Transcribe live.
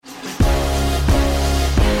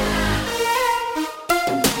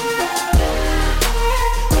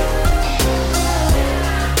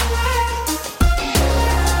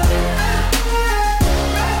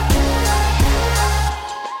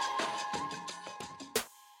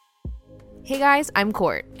Hey guys, I'm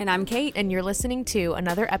Court. And I'm Kate. And you're listening to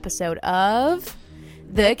another episode of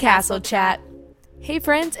The Castle Chat. Hey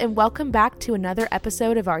friends, and welcome back to another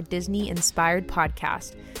episode of our Disney-inspired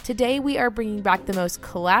podcast. Today we are bringing back the most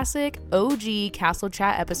classic OG Castle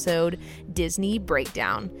Chat episode, Disney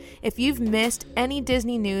Breakdown. If you've missed any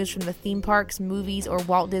Disney news from the theme parks, movies, or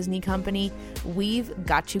Walt Disney Company, we've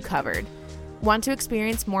got you covered. Want to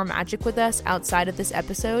experience more magic with us outside of this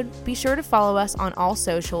episode? Be sure to follow us on all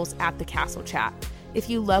socials at The Castle Chat.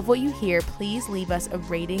 If you love what you hear, please leave us a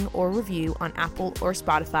rating or review on Apple or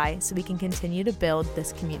Spotify so we can continue to build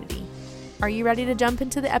this community. Are you ready to jump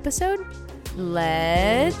into the episode?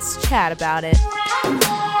 Let's chat about it.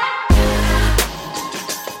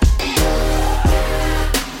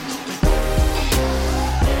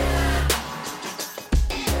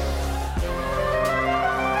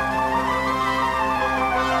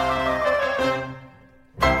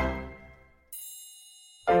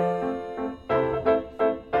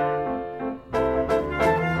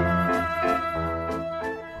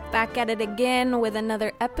 Back at it again with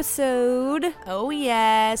another episode. Oh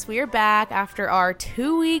yes, we are back after our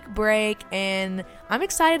 2-week break and I'm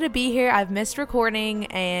excited to be here. I've missed recording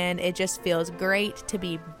and it just feels great to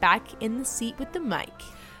be back in the seat with the mic.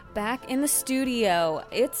 Back in the studio.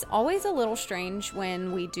 It's always a little strange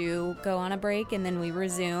when we do go on a break and then we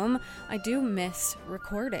resume. I do miss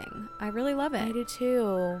recording. I really love it. I do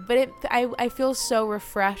too. But I feel so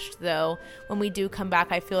refreshed though. When we do come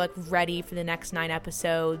back, I feel like ready for the next 9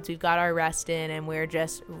 episodes. We've got our rest in and we're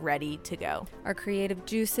just ready to go. Our creative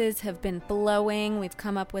juices have been flowing. We've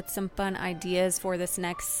come up with some fun ideas for this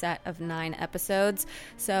next set of 9 episodes.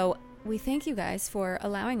 So we thank you guys for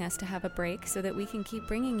allowing us to have a break so that we can keep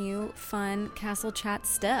bringing you fun Castle Chat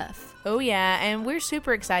stuff. Oh yeah, and we're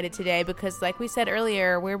super excited today because like we said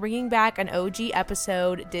earlier, we're bringing back an OG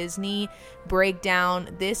episode, Disney Breakdown.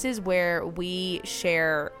 This is where we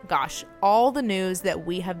share, all the news that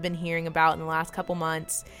we have been hearing about in the last couple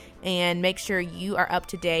months and make sure you are up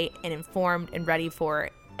to date and informed and ready for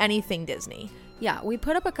anything Disney. Yeah, we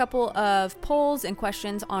put up a couple of polls and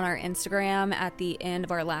questions on our Instagram at the end of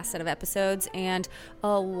our last set of episodes, and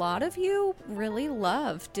a lot of you really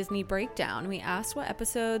love Disney Breakdown. We asked what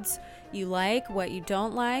episodes you like, what you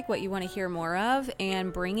don't like, what you want to hear more of,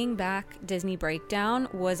 and bringing back Disney Breakdown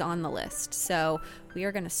was on the list. So we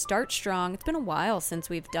are going to start strong. It's been a while since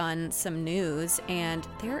we've done some news, and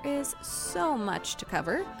there is so much to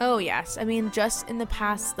cover. Oh, yes. I mean, just in the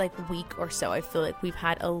past week or so, I feel like we've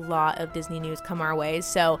had a lot of Disney news come our way.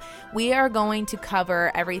 So we are going to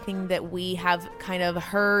cover everything that we have kind of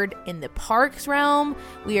heard in the parks realm.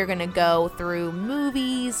 We are going to go through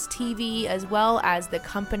movies, TV, as well as the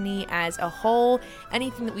company as a whole.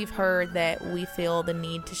 Anything that we've heard that we feel the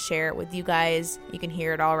need to share with you guys, you can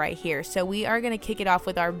hear it all right here. So we are going to kick it off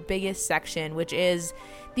with our biggest section, which is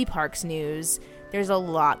the parks news. There's a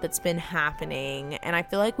lot that's been happening, and I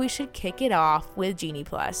feel like we should kick it off with Genie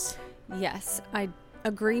Plus. Yes, I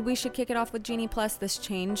agree we should kick it off with Genie Plus. This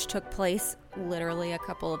change took place literally a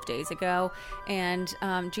couple of days ago, and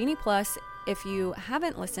Genie Plus, if you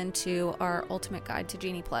haven't listened to our Ultimate Guide to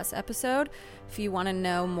Genie Plus episode, if you want to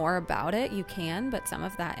know more about it, you can, but some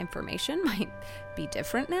of that information might be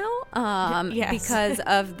different now yes. because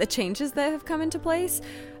of the changes that have come into place.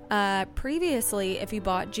 Previously, if you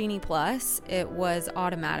bought Genie Plus, it was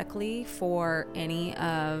automatically for any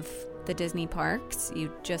of the Disney parks.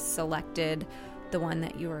 You just selected the one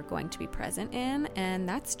that you were going to be present in, and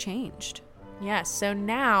that's changed. Yes, so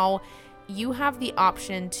now you have the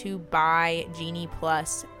option to buy Genie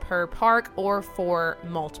Plus per park or for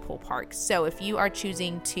multiple parks. So if you are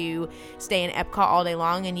choosing to stay in Epcot all day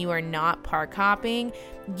long and you are not park hopping,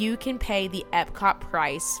 you can pay the Epcot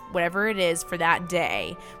price, whatever it is for that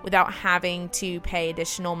day, without having to pay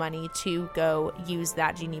additional money to go use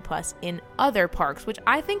that Genie Plus in other parks, which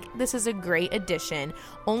I think this is a great addition,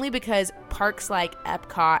 only because parks like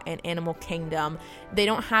Epcot and Animal Kingdom, they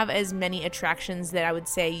don't have as many attractions that I would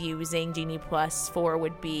say using Genie Plus for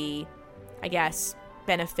would be, I guess,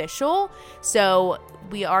 beneficial. So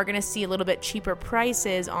we are going to see a little bit cheaper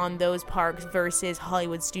prices on those parks versus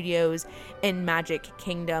Hollywood Studios and Magic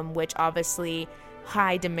Kingdom, which obviously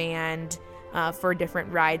high demand for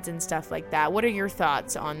different rides and stuff like that. What are your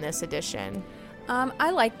thoughts on this edition? I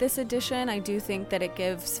like this edition. I do think that it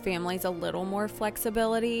gives families a little more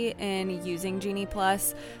flexibility in using Genie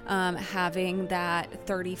Plus. Having that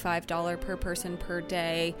 $35 per person per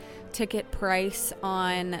day ticket price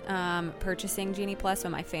on purchasing Genie Plus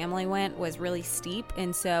when my family went was really steep.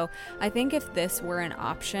 And so I think if this were an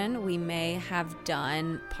option, we may have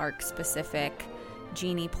done park-specific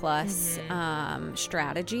Genie Plus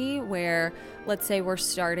strategy where, let's say we're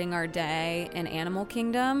starting our day in Animal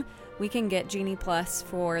Kingdom, we can get Genie Plus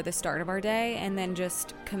for the start of our day and then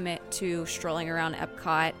just commit to strolling around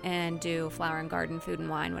Epcot and do Flower and Garden, Food and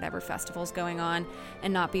Wine, whatever festival's going on,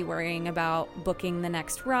 and not be worrying about booking the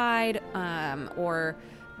next ride, or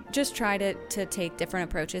just try to take different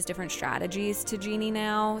approaches, different strategies to Genie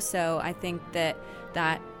now. So I think that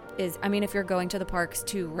is, I mean, if you're going to the parks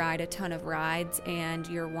to ride a ton of rides and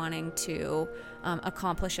you're wanting to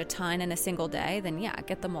accomplish a ton in a single day, then yeah,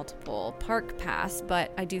 get the multiple park pass.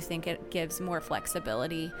 But I do think it gives more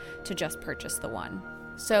flexibility to just purchase the one.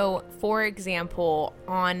 So, for example,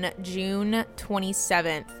 on June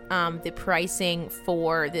 27th, the pricing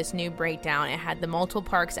for this new breakdown, it had the multiple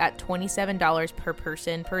parks at $27 per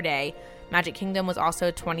person per day. Magic Kingdom was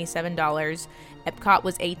also $27. Epcot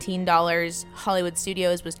was $18. Hollywood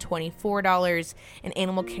Studios was $24. And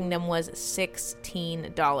Animal Kingdom was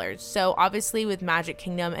 $16. So, obviously, with Magic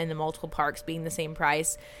Kingdom and the multiple parks being the same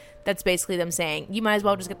price, that's basically them saying you might as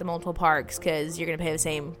well just get the multiple parks because you're going to pay the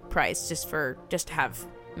same price just to have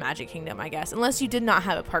Magic Kingdom, I guess. Unless you did not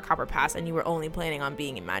have a Park Hopper Pass and you were only planning on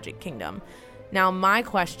being in Magic Kingdom. Now, my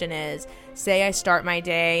question is, say I start my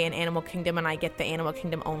day in Animal Kingdom and I get the Animal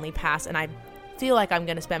Kingdom only pass and I feel like I'm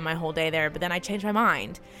going to spend my whole day there, but then I change my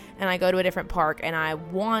mind and I go to a different park and I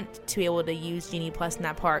want to be able to use Genie Plus in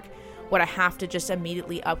that park. Would I have to just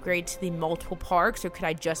immediately upgrade to the multiple parks, or could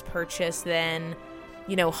I just purchase then,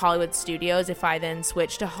 Hollywood Studios? If I then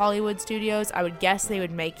switch to Hollywood Studios, I would guess they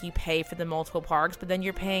would make you pay for the multiple parks, but then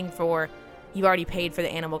you've already paid for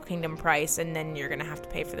the Animal Kingdom price, and then you're going to have to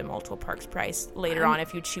pay for the multiple parks price later on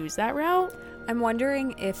if you choose that route. I'm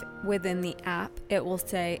wondering if within the app it will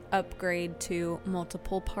say upgrade to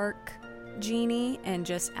multiple park Genie and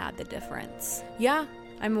just add the difference. Yeah.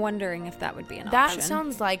 I'm wondering if that would be an option. That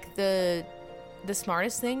sounds like the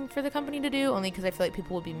smartest thing for the company to do, only because I feel like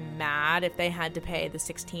people would be mad if they had to pay the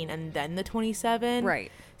 16 and then the 27.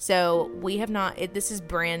 Right. So we have not, this is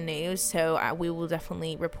brand new, so we will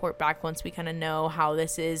definitely report back once we kind of know how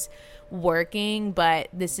this is working, but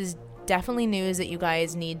this is definitely news that you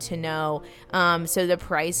guys need to know. So the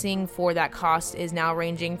pricing for that cost is now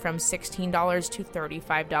ranging from $16 to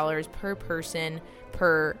 $35 per person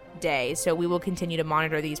per day. So we will continue to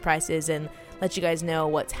monitor these prices and let you guys know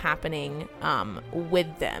what's happening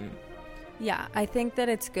with them. Yeah, I think that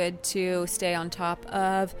it's good to stay on top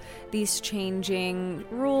of these changing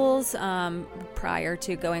rules prior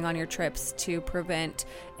to going on your trips to prevent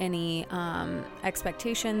any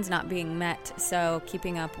expectations not being met. So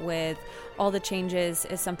keeping up with all the changes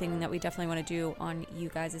is something that we definitely want to do on you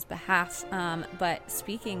guys' behalf. But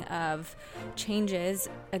speaking of changes,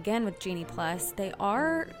 again with Genie Plus, they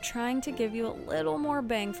are trying to give you a little more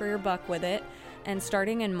bang for your buck with it. And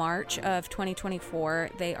starting in March of 2024,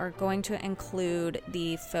 they are going to include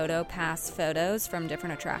the Photo Pass photos from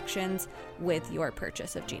different attractions with your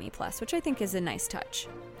purchase of Genie Plus, which I think is a nice touch.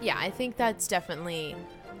 Yeah, I think that's definitely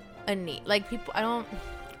a neat. Like, people, I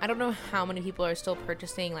don't know how many people are still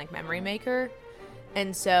purchasing like Memory Maker,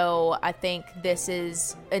 and so I think this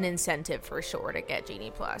is an incentive for sure to get Genie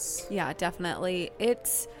Plus. Yeah, definitely.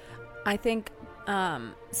 I think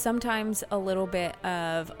sometimes a little bit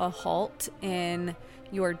of a halt in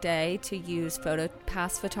your day to use Photo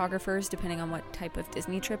Pass photographers, depending on what type of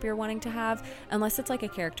Disney trip you're wanting to have, unless it's like a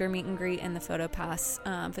character meet and greet and the Photo Pass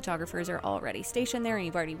photographers are already stationed there and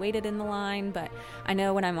you've already waited in the line. But I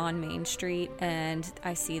know when I'm on Main Street and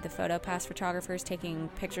I see the Photo Pass photographers taking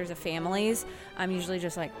pictures of families, I'm usually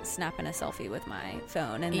just like snapping a selfie with my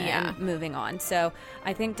phone and then moving on. So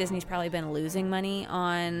I think Disney's probably been losing money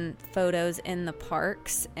on photos in the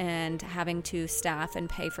parks and having to staff and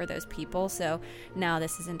pay for those people. So now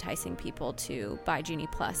this is enticing people to buy Genie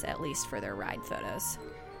Plus, at least for their ride photos.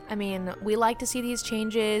 I mean, we like to see these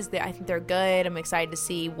changes. I think they're good. I'm excited to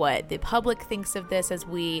see what the public thinks of this as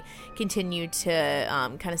we continue to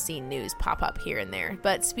kind of see news pop up here and there.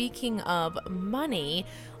 But speaking of money,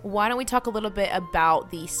 why don't we talk a little bit about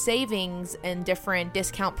the savings and different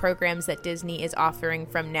discount programs that Disney is offering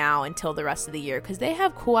from now until the rest of the year? Because they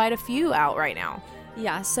have quite a few out right now.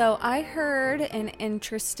 Yeah, so I heard an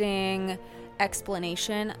interesting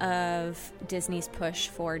explanation of Disney's push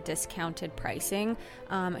for discounted pricing.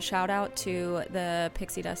 Shout out to the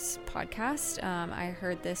Pixie Dust podcast. I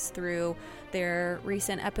heard this through their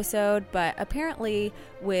recent episode, but apparently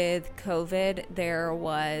with COVID, there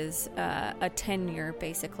was a tenure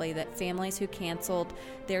basically that families who canceled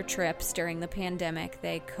their trips during the pandemic,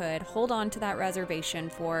 they could hold on to that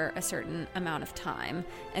reservation for a certain amount of time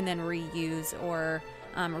and then reuse or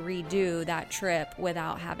redo that trip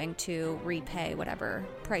without having to repay whatever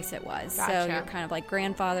price it was. Gotcha. So you're kind of like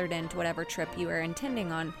grandfathered into whatever trip you were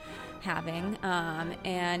intending on having.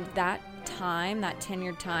 And that time, that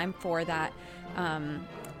tenured time for that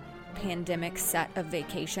pandemic set of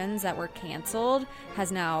vacations that were canceled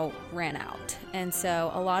has now ran out. And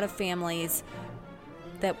so a lot of families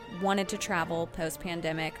that wanted to travel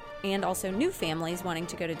post-pandemic, and also new families wanting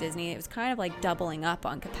to go to Disney, it was kind of like doubling up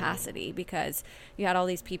on capacity, because you had all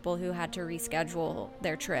these people who had to reschedule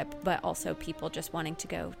their trip, but also people just wanting to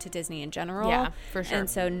go to Disney in general. Yeah, for sure. And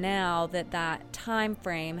so now that time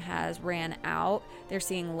frame has ran out, they're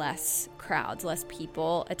seeing less crowds, less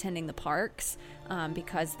people attending the parks,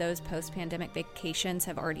 because those post-pandemic vacations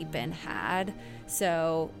have already been had.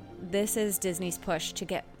 So this is Disney's push to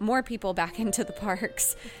get more people back into the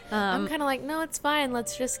parks. I'm kind of like, no, it's fine.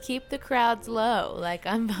 Let's just keep the crowds low. Like,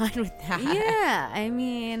 I'm fine with that. Yeah, I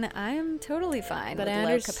mean, I'm totally fine with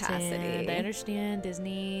low capacity. I understand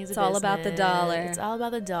Disney's It's all about the dollar. It's all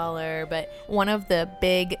about the dollar. But one of the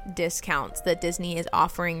big discounts that Disney is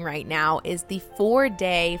offering right now is the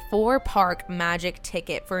 4-day, 4-park Magic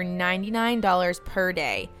ticket for $99 per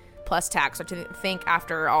day. Plus tax, which I think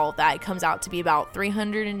after all of that, it comes out to be about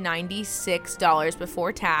 $396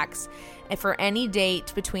 before tax, and for any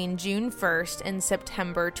date between June 1st and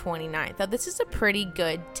September 29th. Now, this is a pretty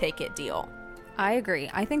good ticket deal. I agree.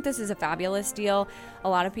 I think this is a fabulous deal. A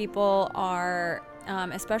lot of people are,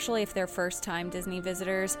 especially if they're first-time Disney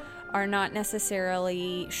visitors, are not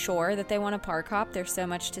necessarily sure that they want to park hop. There's so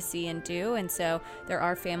much to see and do, and so there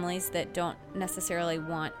are families that don't necessarily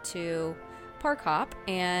want to park hop,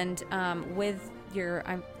 and with your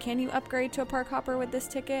can you upgrade to a park hopper with this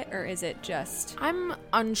ticket, or is it just... I'm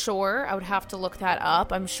unsure. I would have to look that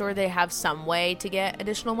up. I'm sure they have some way to get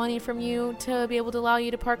additional money from you to be able to allow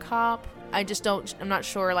you to park hop. I'm not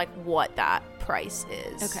sure like what that price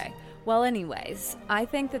is. Okay. Well, anyways, I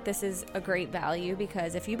think that this is a great value,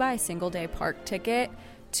 because if you buy a single day park ticket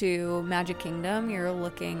to Magic Kingdom, you're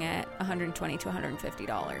looking at $120 to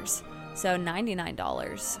 $150. So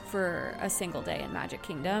 $99 for a single day in Magic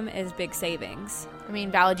Kingdom is big savings. I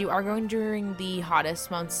mean, valid, you are going during the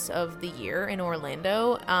hottest months of the year in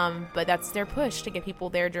Orlando, but that's their push to get people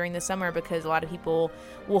there during the summer, because a lot of people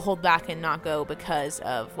will hold back and not go because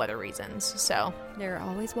of weather reasons. So there are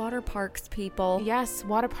always water parks, people. Yes,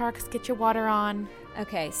 water parks, get your water on.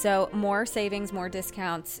 Okay, so more savings, more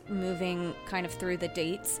discounts, moving kind of through the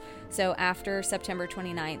dates. So after September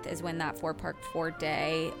 29th is when that 4-park,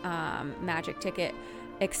 4-day Magic ticket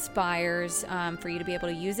expires for you to be able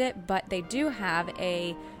to use it. But they do have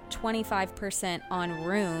a 25% on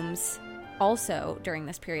rooms also during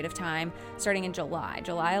this period of time, starting in July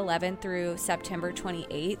 11th through September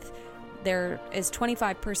 28th. There is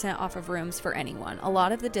 25% off of rooms for anyone. A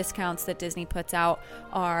lot of the discounts that Disney puts out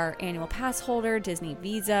are annual pass holder, Disney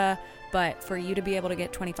Visa, but for you to be able to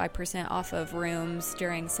get 25% off of rooms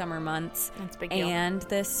during summer months, that's a big deal. And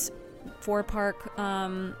this 4-park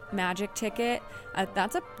Magic ticket,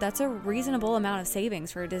 that's a reasonable amount of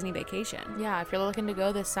savings for a Disney vacation. Yeah, if you're looking to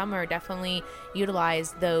go this summer, definitely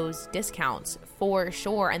utilize those discounts for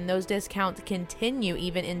sure. And those discounts continue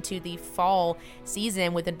even into the fall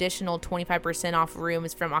season with additional 25% off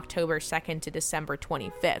rooms from October 2nd to December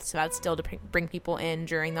 25th. So that's still to bring people in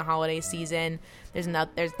during the holiday season. There's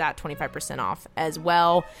that 25% off as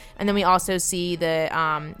well. And then we also see the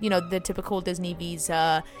the typical Disney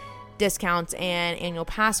Visa discounts and annual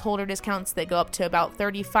pass holder discounts that go up to about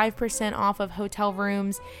 35% off of hotel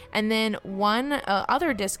rooms. And then one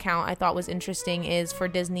other discount I thought was interesting is for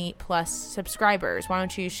Disney Plus subscribers. Why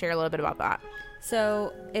don't you share a little bit about that?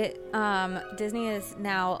 So Disney is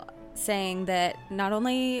now saying that not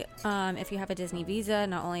only if you have a Disney Visa,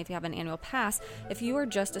 not only if you have an annual pass, if you are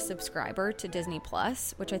just a subscriber to Disney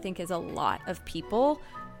Plus, which I think is a lot of people,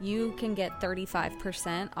 you can get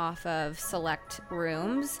 35% off of select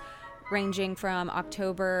rooms ranging from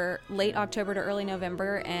late October to early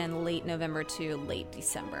November and late November to late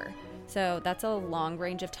December. So that's a long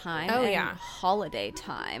range of time. Oh, and yeah. Holiday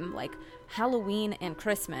time, like Halloween and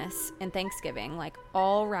Christmas and Thanksgiving, like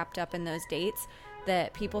all wrapped up in those dates,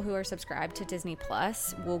 that people who are subscribed to Disney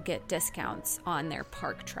Plus will get discounts on their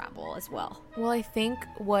park travel as well. Well, I think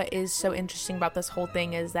what is so interesting about this whole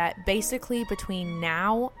thing is that basically between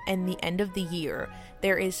now and the end of the year,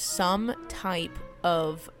 there is some type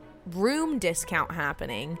of room discount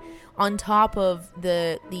happening on top of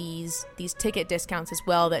these ticket discounts as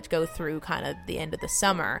well that go through kind of the end of the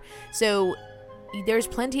summer. So there's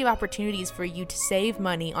plenty of opportunities for you to save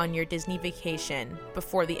money on your Disney vacation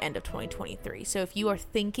before the end of 2023. So if you are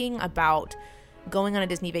thinking about going on a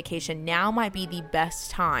Disney vacation, now might be the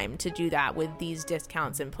best time to do that with these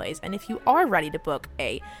discounts in place. And if you are ready to book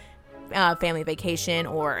a family vacation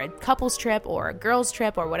or a couples trip or a girls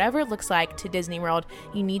trip or whatever it looks like to Disney World,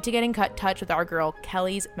 you need to get in touch with our girl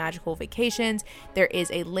Kelly's Magical Vacations. There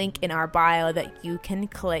is a link in our bio that you can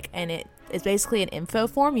click, and it is basically an info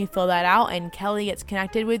form. You fill that out and Kelly gets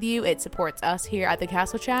connected with you. It supports us here at the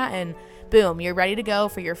Castle Chat, and boom, you're ready to go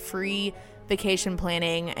for your free vacation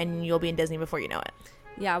planning, and you'll be in Disney before you know it.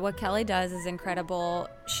 Yeah, what Kelly does is incredible.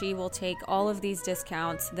 She will take all of these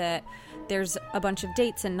discounts that there's a bunch of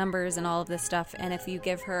dates and numbers and all of this stuff. And if you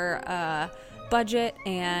give her a budget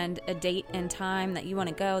and a date and time that you want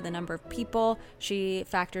to go, the number of people, she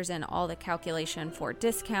factors in all the calculation for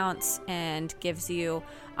discounts and gives you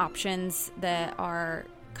options that are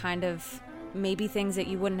kind of maybe things that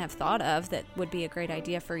you wouldn't have thought of that would be a great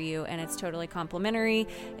idea for you. And it's totally complimentary.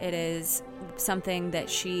 It is something that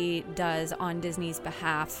she does on Disney's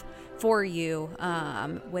behalf for you,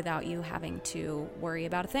 without you having to worry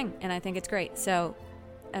about a thing. And I think it's great. So,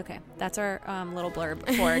 okay, that's our little blurb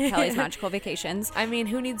for Kelly's Magical Vacations. I mean,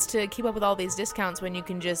 who needs to keep up with all these discounts when you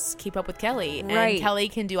can just keep up with Kelly? And right. Kelly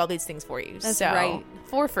can do all these things for you. That's right.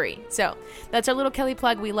 For free. So that's our little Kelly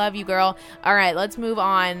plug. We love you, girl. All right, let's move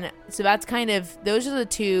on. So that's those are the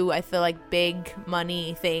two, I feel like, big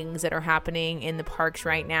money things that are happening in the parks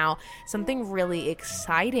right now. Something really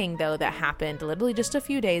exciting, though, that happened literally just a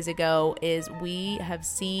few days ago is we have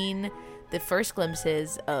seen the first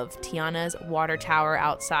glimpses of Tiana's water tower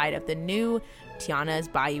outside of the new Tiana's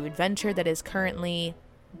Bayou Adventure that is currently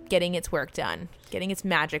getting its work done, getting its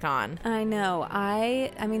magic on. I know.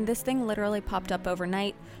 I mean, this thing literally popped up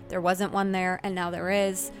overnight. There wasn't one there, and now there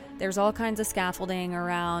is. There's all kinds of scaffolding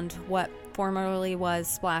around what formerly was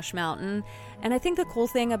Splash Mountain. And I think the cool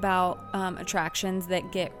thing about attractions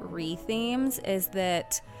that get re-themes is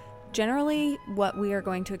that generally what we are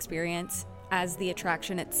going to experience as the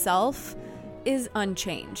attraction itself is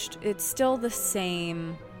unchanged. It's still the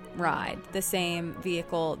same ride, the same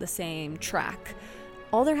vehicle, the same track.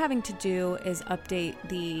 All they're having to do is update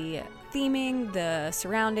the theming, the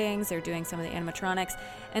surroundings. They're doing some of the animatronics,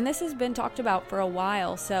 and this has been talked about for a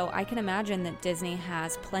while, so I can imagine that Disney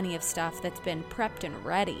has plenty of stuff that's been prepped and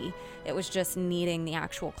ready. It was just needing the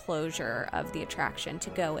actual closure of the attraction to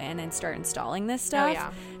go in and start installing this stuff. Oh,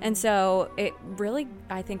 yeah. And so it really,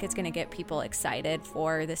 I think it's going to get people excited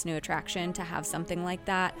for this new attraction to have something like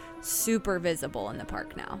that super visible in the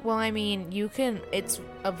park now. Well, I mean, it's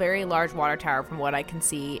a very large water tower from what I can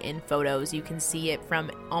see in photos. You can see it from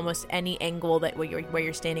almost any angle where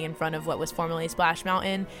you're standing in front of what was formerly Splash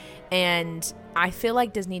Mountain. And I feel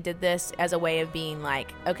like Disney did this as a way of being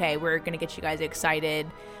like, okay, we're going to get you guys excited.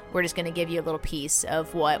 We're just going to give you a little piece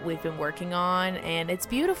of what we've been working on. And it's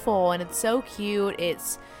beautiful and it's so cute.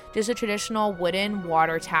 It's just a traditional wooden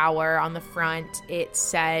water tower. On the front, it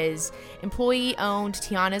says employee-owned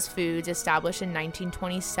Tiana's Foods, established in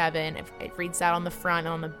 1927. It reads that on the front,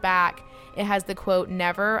 and on the back, it has the quote,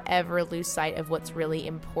 "Never ever lose sight of what's really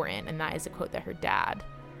important." And that is a quote that her dad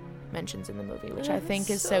mentions in the movie, which I think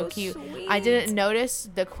is so cute. Sweet. I didn't notice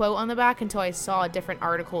the quote on the back until I saw a different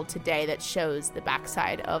article today that shows the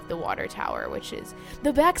backside of the water tower, which is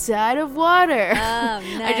the backside of water. Oh,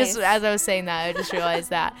 nice. As I was saying that, I just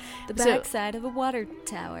realized that. The backside of a water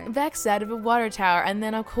tower. Backside of a water tower. And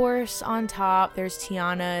then, of course, on top, there's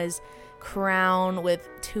Tiana's crown with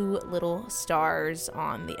two little stars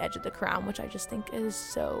on the edge of the crown, which I just think is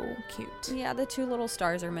so cute. Yeah, the two little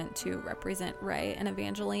stars are meant to represent Ray and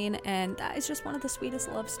Evangeline, and that is just one of the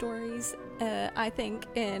sweetest love stories, I think,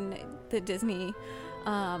 in the Disney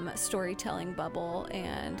storytelling bubble.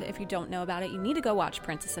 And if you don't know about it, you need to go watch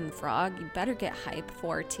Princess and the Frog. You better get hype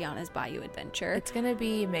for Tiana's Bayou Adventure. It's gonna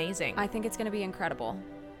be amazing. I think it's gonna be incredible.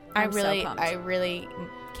 I really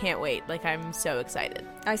can't wait. Like, I'm so excited.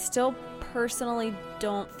 I still personally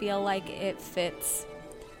don't feel like it fits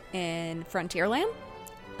in Frontierland.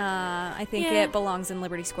 I think it belongs in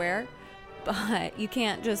Liberty Square, but you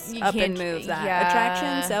can't just and move that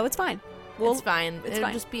attraction, so it's fine. It's fine.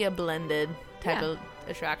 It'll just be a blended type of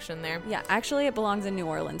attraction there. Yeah, actually it belongs in New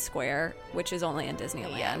Orleans Square, which is only in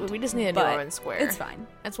Disneyland. Yeah, we just need a New Orleans Square. It's fine.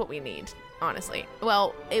 That's what we need, honestly.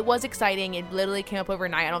 Well, it was exciting. It literally came up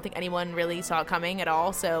overnight. I don't think anyone really saw it coming at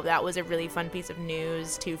all, so that was a really fun piece of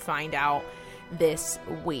news to find out this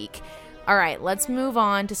week. All right, let's move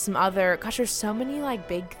on to some other... Gosh, there's so many,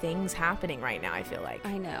 big things happening right now, I feel like.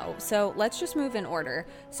 I know. So let's just move in order.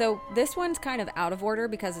 So this one's kind of out of order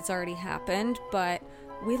because it's already happened, but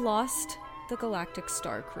we lost the Galactic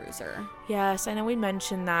Star Cruiser. Yes, I know we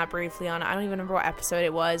mentioned that briefly on... I don't even remember what episode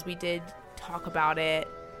it was. We did talk about it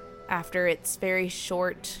after its very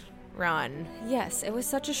short run. Yes, it was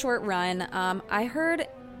such a short run. I heard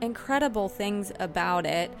incredible things about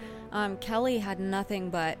it. Kelly had nothing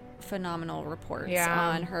but phenomenal reports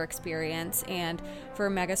on her experience, and for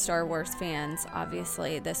mega Star Wars fans,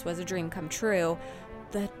 obviously this was a dream come true.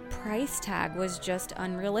 The price tag was just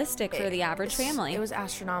unrealistic for the average family. It was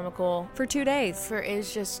astronomical for 2 days.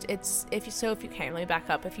 If you let me back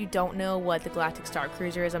up. If you don't know what the Galactic Star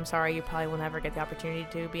Cruiser is, I'm sorry, you probably will never get the opportunity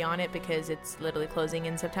to be on it because it's literally closing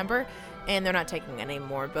in September, and they're not taking any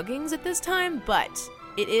more bookings at this time. But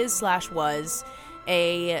it was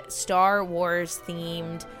a Star Wars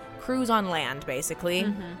themed cruise on land,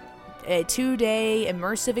 basically. A 2-day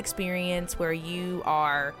immersive experience where you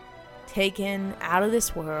are taken out of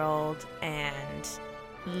this world and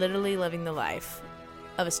literally living the life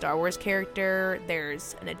of a Star Wars character.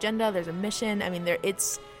 There's an agenda, there's a mission. I mean,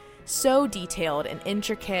 it's so detailed and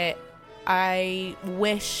intricate. I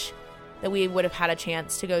wish that we would have had a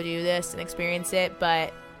chance to go do this and experience it,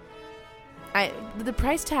 but the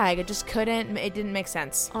price tag, it didn't make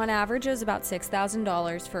sense. On average, it was about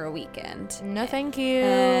 $6,000 for a weekend. No, thank you.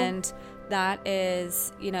 And that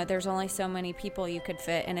is, there's only so many people you could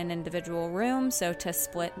fit in an individual room. So to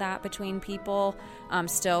split that between people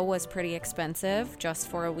still was pretty expensive just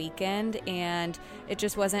for a weekend. And it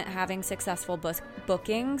just wasn't having successful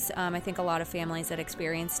bookings. I think a lot of families that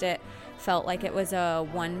experienced it felt like it was a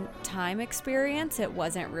one-time experience. It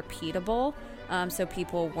wasn't repeatable. So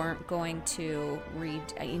people weren't going to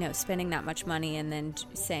spending that much money and then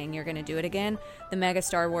saying you're going to do it again. The mega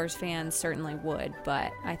Star Wars fans certainly would,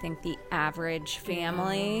 but I think the average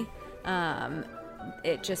family,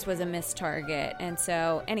 it just was a missed target. And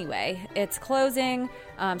so anyway, it's closing.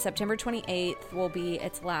 September 28th will be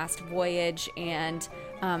its last voyage. And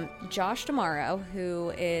Josh D'Amaro,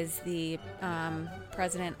 who is the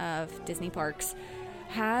president of Disney Parks,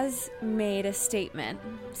 has made a statement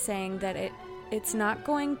saying that it's not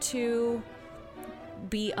going to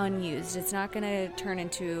be unused. It's not going to turn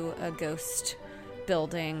into a ghost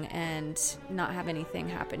building and not have anything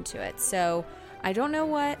happen to it. So I don't know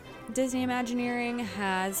what Disney Imagineering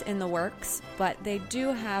has in the works, but they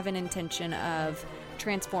do have an intention of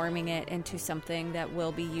transforming it into something that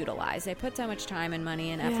will be utilized. They put so much time and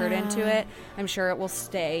money and effort into it. I'm sure it will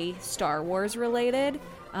stay Star Wars related,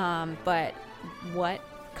 but what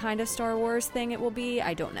kind of Star Wars thing it will be,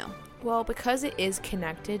 I don't know. Well, because it is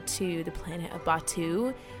connected to the planet of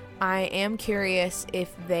Batuu, I am curious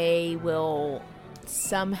if they will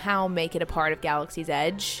somehow make it a part of Galaxy's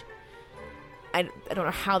Edge. I don't know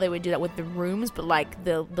how they would do that with the rooms, but like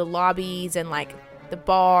the lobbies and like the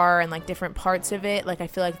bar and like different parts of it, like I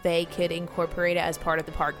feel like they could incorporate it as part of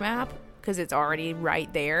the park map because it's already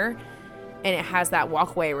right there and it has that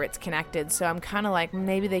walkway where it's connected. So I'm kind of like,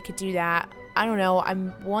 maybe they could do that. I don't know.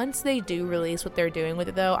 Once they do release what they're doing with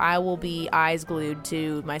it, though, I will be eyes glued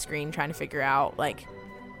to my screen trying to figure out like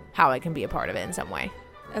how I can be a part of it in some way.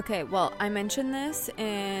 Okay, well, I mentioned this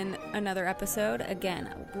in another episode.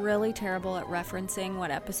 Again, really terrible at referencing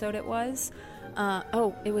what episode it was.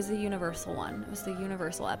 It was the Universal one. It was the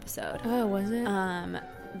Universal episode. Oh, was it?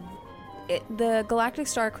 The Galactic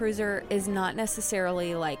Star Cruiser is not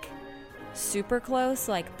necessarily like super close,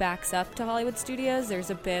 like backs up to Hollywood Studios.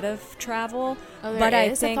 There's a bit of travel, but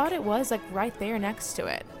I thought it was like right there next to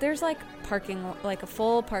it. There's like a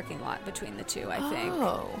full parking lot between the two, I think.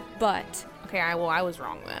 But okay, I was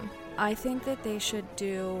wrong then. I think that they should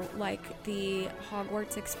do like the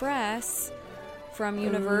Hogwarts Express from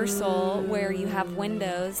Universal, where you have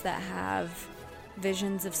windows that have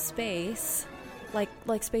visions of space. Like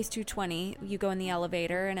Space 220, you go in the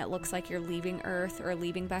elevator and it looks like you're leaving Earth or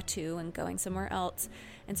leaving Batuu and going somewhere else.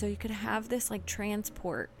 And so you could have this like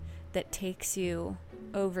transport that takes you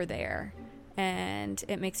over there and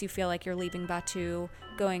it makes you feel like you're leaving Batuu,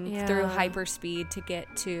 going through hyperspeed to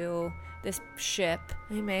get to this ship.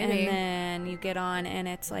 Maybe. And then you get on and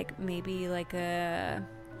it's like maybe like a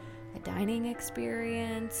dining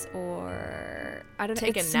experience, or I don't know.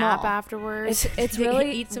 Take a nap afterwards. It's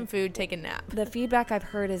really eat some food, take a nap. The feedback I've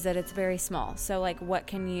heard is that it's very small. So like, what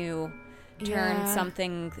can you turn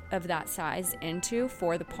something of that size into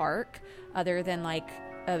for the park, other than like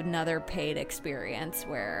another paid experience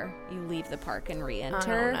where you leave the park and re-enter?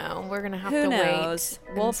 I don't know. We're gonna have Who to knows?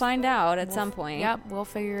 wait. We'll find out at some point. Yep, we'll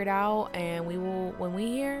figure it out, and we will. When we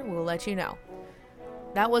hear, we'll let you know.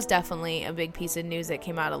 That was definitely a big piece of news that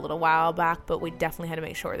came out a little while back, but we definitely had to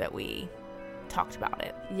make sure that we talked about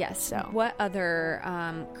it. Yes. So, what other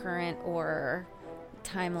current or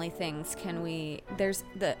timely things can we... There's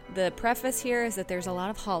the preface here is that there's a lot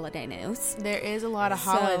of holiday news. There is a lot of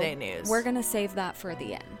holiday news. We're going to save that for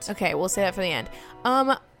the end. Okay, we'll save that for the end.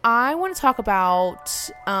 I want to talk about,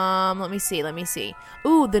 let me see.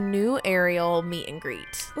 Ooh, the new Ariel meet and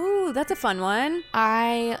greet. Ooh, that's a fun one.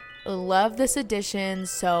 I love this edition.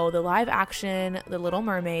 So the live action The Little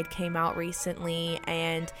Mermaid came out recently,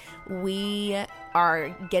 and we are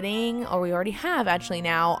getting, or we already have actually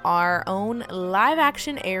now, our own live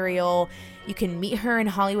action Ariel. You can meet her in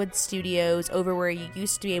Hollywood Studios, over where you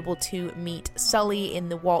used to be able to meet Sully in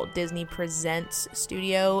the Walt Disney Presents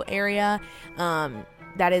studio area.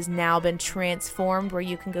 That has now been transformed, where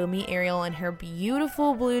you can go meet Ariel in her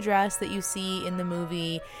beautiful blue dress that you see in the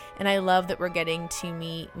movie. And I love that we're getting to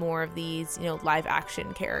meet more of these, live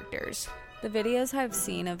action characters. The videos I've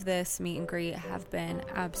seen of this meet and greet have been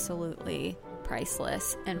absolutely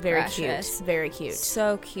priceless and very precious. Cute. Very cute.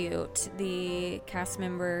 So cute. The cast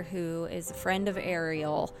member who is a friend of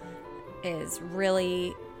Ariel is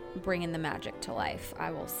really bringing the magic to life.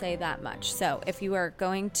 I will say that much. So if you are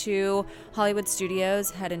going to Hollywood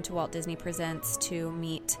Studios, head into Walt Disney Presents to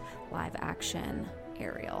meet live action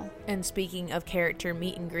Ariel. And speaking of character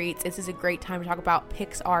meet and greets, this is a great time to talk about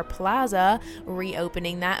Pixar Plaza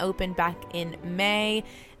reopening. That opened back in May,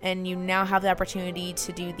 and you now have the opportunity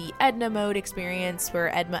to do the Edna mode experience,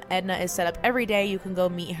 where Edna is set up every day. You can go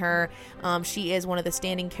meet her. She is one of the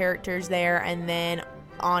standing characters there, and then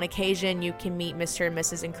on occasion you can meet Mr. and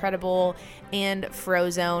Mrs. Incredible and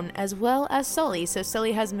Frozone, as well as Sully. So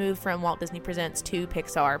Sully has moved from Walt Disney Presents to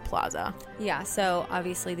Pixar Plaza. Yeah, so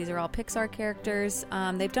obviously these are all Pixar characters.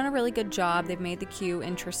 They've done a really good job. They've made the queue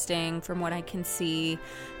interesting from what I can see.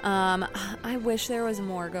 I wish there was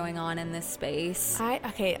more going on in this space.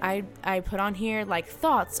 I put on here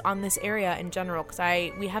thoughts on this area in general,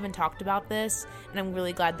 because we haven't talked about this, and I'm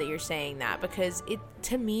really glad that you're saying that, because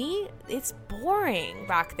to me it's boring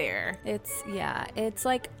back there. It's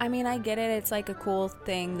I get it. It's a cool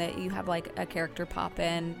thing that you have a character pop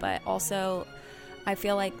in, but also I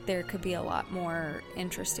feel like there could be a lot more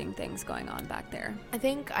interesting things going on back there. I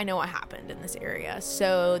think I know what happened in this area.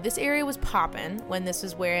 So this area was poppin' when this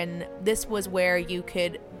was where you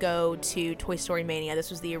could go to Toy Story Mania. This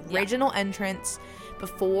was the original entrance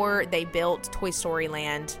before they built Toy Story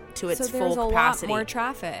Land to its full capacity. So there's a lot more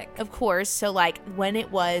traffic. Of course. So when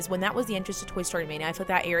that was the entrance to Toy Story Mania, I feel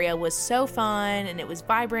like that area was so fun and it was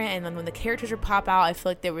vibrant. And then when the characters would pop out, I feel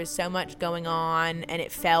like there was so much going on, and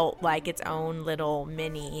it felt like its own little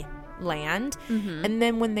mini land. Mm-hmm. And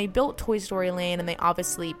then when they built Toy Story Land, and they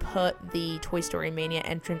obviously put the Toy Story Mania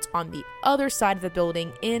entrance on the other side of the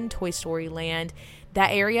building in Toy Story Land,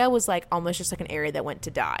 that area was almost just an area that went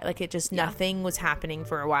to die. Nothing was happening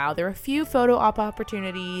for a while. There were a few photo op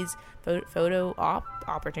opportunities.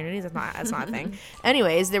 That's not a thing.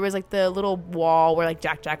 Anyways, there was the little wall where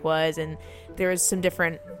Jack Jack was, and there was some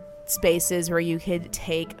different spaces where you could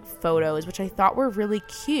take photos, which I thought were really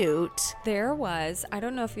cute. There was, I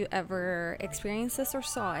don't know if you ever experienced this or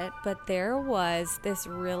saw it, but there was this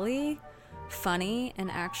really funny and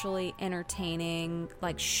actually entertaining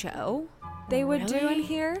show they would do in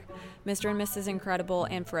here. Mr. and Mrs. Incredible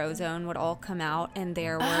and Frozone would all come out, and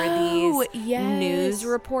there were these news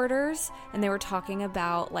reporters, and they were talking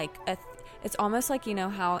about it's almost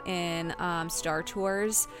how in Star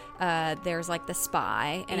Tours there's the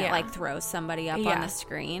spy, and it throws somebody up on the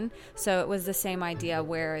screen. So it was the same idea,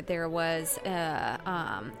 where there was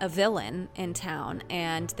a villain in town,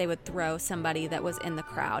 and they would throw somebody that was in the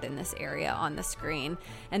crowd in this area on the screen,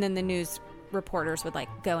 and then the news reporters would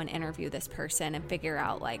go and interview this person and figure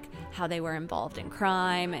out how they were involved in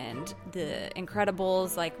crime, and the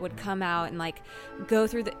Incredibles would come out and go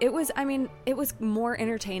through it was more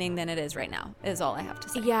entertaining than it is right now, is all I have to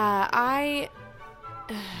say. Yeah,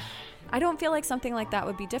 I don't feel like something like that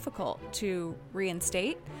would be difficult to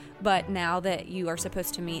reinstate, but now that you are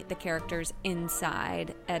supposed to meet the characters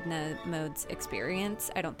inside Edna Mode's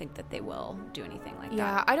experience, I don't think that they will do anything like that.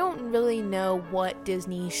 Yeah, I don't really know what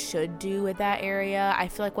Disney should do with that area. I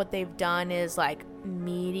feel like what they've done is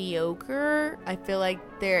mediocre. I feel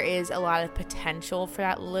like there is a lot of potential for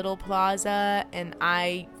that little plaza, and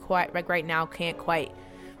I right now can't quite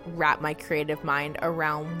wrap my creative mind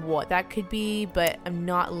around what that could be, but I'm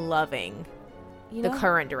not loving the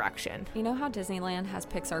current direction. You know how Disneyland has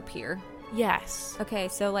Pixar Pier? Yes. Okay,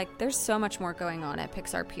 so there's so much more going on at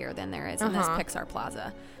Pixar Pier than there is in this Pixar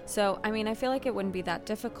Plaza. So I feel like it wouldn't be that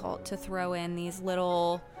difficult to throw in these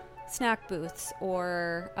little snack booths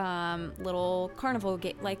or little carnival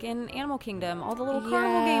in Animal Kingdom, all the little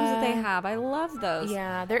carnival games that they have. I love those.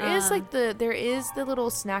 Yeah, there is the little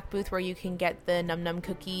snack booth where you can get the Num Num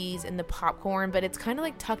cookies and the popcorn, but it's kind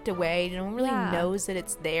of tucked away. No one really knows that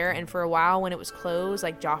it's there. And for a while when it was closed,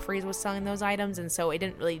 Joffrey's was selling those items, and so it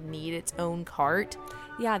didn't really need its own cart.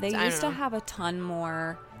 Yeah, they used to have a ton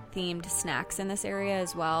more themed snacks in this area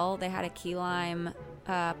as well. They had a key lime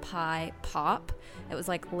pie pop. It was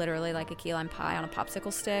like literally like a key lime pie on a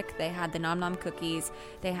popsicle stick. They had the Nom Nom cookies.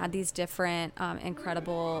 They had these different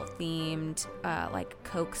incredible themed like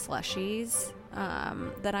Coke slushies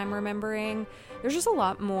that I'm remembering. There's just a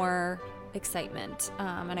lot more excitement,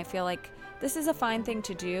 and I feel like this is a fine thing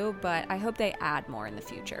to do, but I hope they add more in the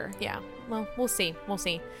future. Yeah, well, we'll see.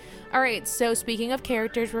 All right, so speaking of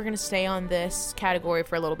characters, we're going to stay on this category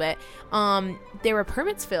for a little bit. There were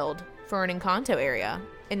permits filled for an Encanto area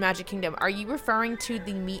in Magic Kingdom. Are you referring to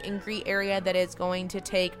the meet and greet area that is going to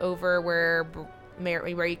take over where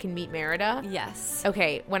you can meet Merida? Yes.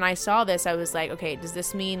 Okay, when I saw this, I was like, okay, does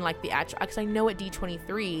this mean like the actual, because I know at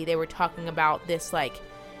D23 they were talking about this like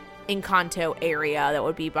Encanto area that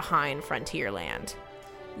would be behind Frontierland.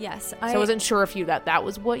 Yes. So I wasn't sure if that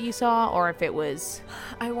was what you saw or if it was...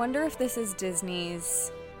 I wonder if this is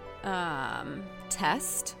Disney's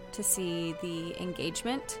test to see the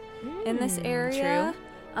engagement in this area.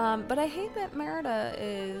 True. But I hate that Merida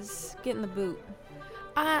is getting the boot.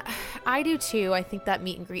 I do too. I think that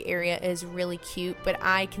meet and greet area is really cute, but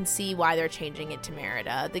I can see why they're changing it to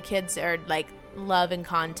Merida. The kids are like love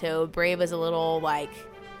Encanto. Brave is a little like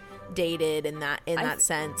dated in that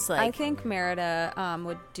sense. Like I think Merida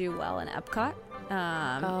would do well in Epcot.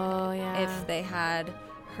 Oh yeah. If they had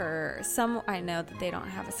her I know that they don't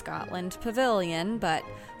have a Scotland pavilion, but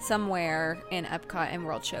somewhere in Epcot and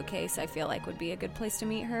World Showcase I feel like would be a good place to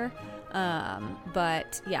meet her.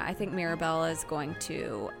 But yeah, I think Mirabella is going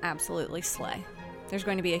to absolutely slay. There's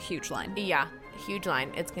going to be a huge line. Yeah, huge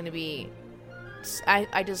line. It's going to be...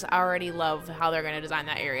 I just already love how they're going to design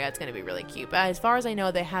that area. It's going to be really cute. But as far as I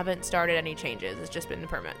know, they haven't started any changes. It's just been the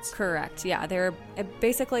permits. Correct. Yeah. There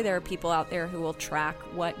are people out there who will track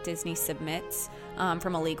what Disney submits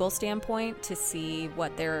from a legal standpoint to see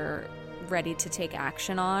what they're ready to take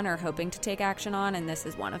action on or hoping to take action on, and this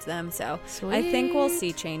is one of them. So Sweet. I think we'll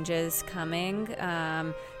see changes coming.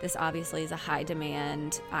 This obviously is a high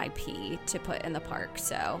demand IP to put in the park,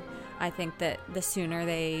 so I think that the sooner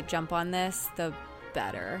they jump on this, the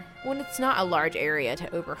better. When it's not a large area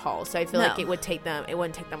to overhaul, so I feel like it wouldn't take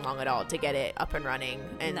them long at all to get it up and running.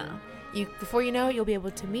 And before you know it, you'll be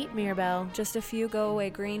able to meet Mirabelle. Just a few go away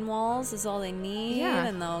green walls is all they need,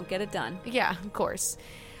 and they'll get it done. Yeah, of course.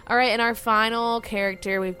 All right, and our final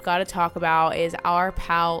character we've got to talk about is our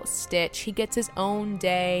pal Stitch. He gets his own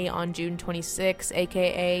day on June 26th,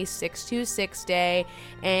 aka 626 Day,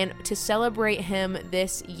 and to celebrate him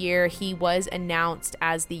this year, he was announced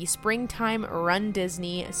as the Springtime Run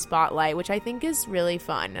Disney Spotlight, which I think is really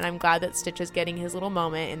fun, and I'm glad that Stitch is getting his little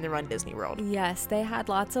moment in the Run Disney World. Yes, they had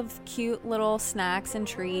lots of cute little snacks and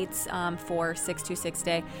treats for 626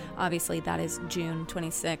 Day. Obviously, that is June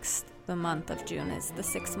 26th. The month of June is the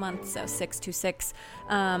 6th month, so 626.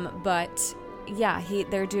 But yeah,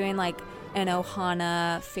 they're doing like an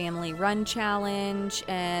Ohana family run challenge,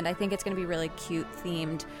 and I think it's going to be really cute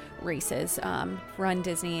themed races. Run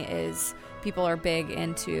Disney people are big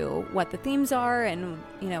into what the themes are and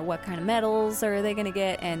what kind of medals are they going to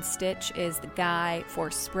get, and Stitch is the guy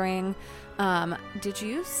for spring. Did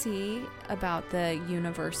you see about the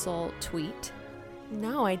Universal tweet?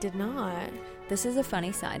 No, I did not. This is a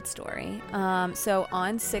funny side story. So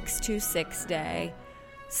on 626 Day,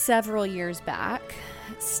 several years back,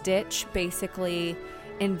 Stitch basically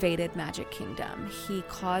invaded Magic Kingdom. He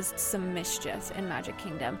caused some mischief in Magic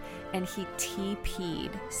Kingdom, and he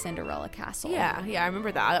TP'd Cinderella Castle. Yeah, I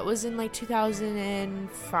remember that. That was in like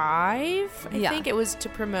 2005. I think it was to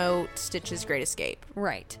promote Stitch's Great Escape.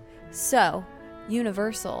 Right. So,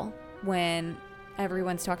 Universal, when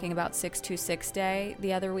everyone's talking about 626 Day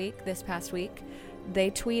this past week,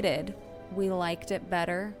 they tweeted, "We liked it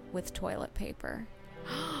better with toilet paper."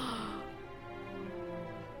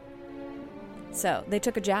 So they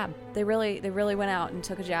took a jab. They really went out and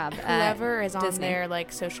took a jab. Whoever is on Disney. their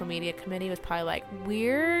like social media committee was probably like,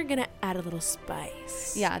 "We're gonna add a little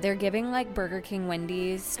spice." Yeah, they're giving like Burger King,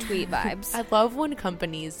 Wendy's tweet vibes. I love when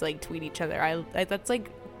companies like tweet each other. I that's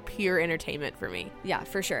like pure entertainment for me. Yeah,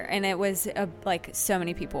 for sure. And it was like so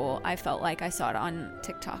many people, I felt like I saw it on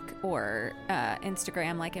TikTok or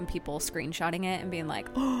Instagram, like, and people screenshotting it and being like,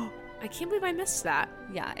 "Oh, I can't believe I missed that."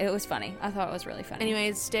 Yeah, it was funny. I thought it was really funny.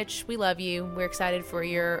 Anyways, Stitch, we love you. We're excited for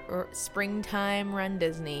your Springtime Run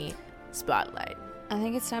Disney Spotlight. I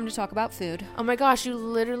think it's time to talk about food. Oh my gosh, you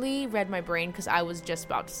literally read my brain because I was just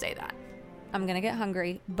about to say that. I'm going to get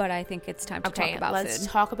hungry, but I think it's time to talk about food. Let's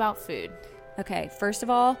talk about food. Okay, first of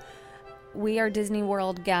all, we are Disney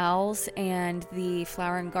World gals, and the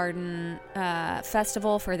Flower and Garden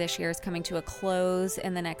Festival for this year is coming to a close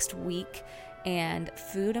in the next week. and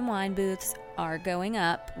food and wine booths are going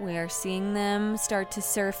up. We are seeing them start to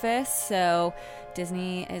surface, so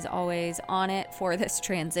Disney is always on it for this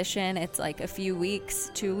transition. It's like a few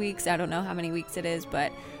weeks, 2 weeks, I don't know how many weeks it is,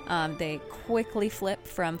 but they quickly flip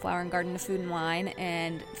from Flower and Garden to Food and Wine,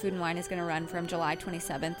 and Food and Wine is going to run from July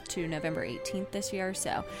 27th to November 18th this year.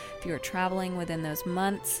 So if you're traveling within those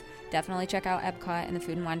months, definitely check out Epcot and the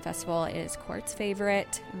Food and Wine Festival. It is Court's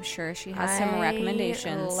favorite. I'm sure she has some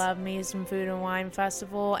recommendations. I love me some Food and Wine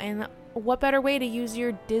Festival, and what better way to use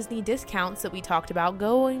your Disney discounts that we talked about?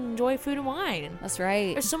 Go and enjoy Food and Wine. That's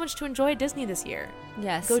right. There's so much to enjoy at Disney this year.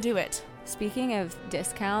 Yes. Go do it. Speaking of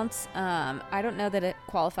discounts, I don't know that it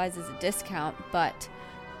qualifies as a discount, but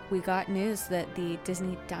we got news that the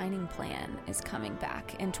Disney dining plan is coming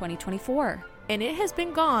back in 2024. And it has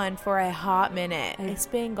been gone for a hot minute. It's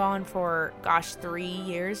been gone for, 3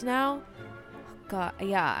 years now. God,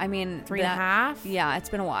 yeah, I mean... 3.5? Yeah, it's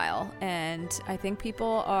been a while. And I think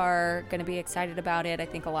people are going to be excited about it. I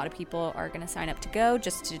think a lot of people are going to sign up to go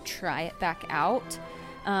just to try it back out.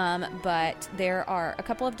 But there are a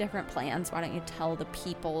couple of different plans. Why don't you tell the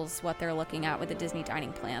peoples what they're looking at with the Disney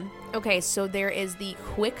dining plan? Okay, so there is the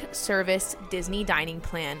quick service Disney dining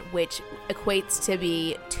plan, which equates to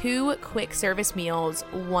be 2 quick service meals,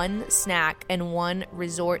 1 snack, and 1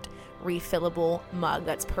 resort refillable mug.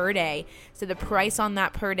 That's per day. So the price on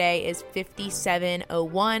that per day is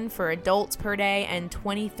 $57.01 for adults per day and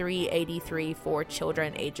 $23.83 for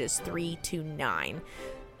children ages 3 to 9.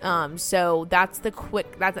 So that's the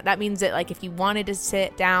quick, that means that like if you wanted to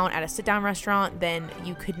sit down at a sit down restaurant, then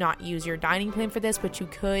you could not use your dining plan for this, but you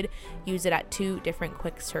could use it at 2 different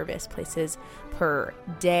quick service places per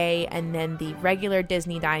day. And then the regular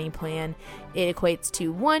Disney dining plan, it equates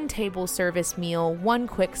to 1 table service meal, 1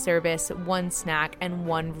 quick service, 1 snack, and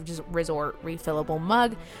 1 resort refillable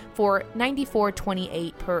mug for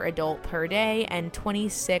 $94.28 per adult per day and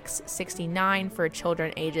 $26.69 for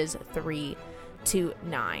children ages 3 to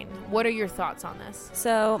 9. What are your thoughts on this?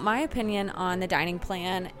 So my opinion on the dining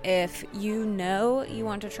plan, if you know you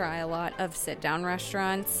want to try a lot of sit-down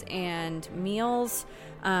restaurants and meals,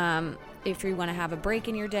 if you want to have a break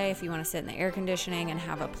in your day, if you want to sit in the air conditioning and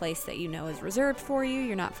have a place that you know is reserved for you,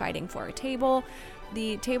 you're not fighting for a table,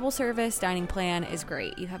 the table service dining plan is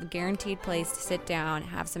great. You have a guaranteed place to sit down,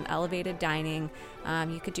 have some elevated dining.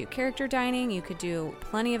 You could do character dining. You could do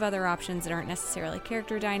plenty of other options that aren't necessarily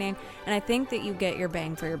character dining. And I think that you get your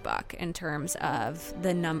bang for your buck in terms of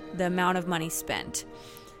the amount of money spent.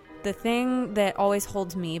 The thing that always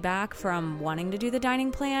holds me back from wanting to do the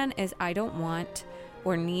dining plan is I don't want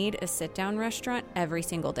or need a sit-down restaurant every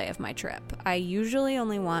single day of my trip. I usually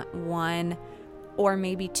only want 1 or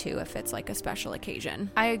maybe 2 if it's like a special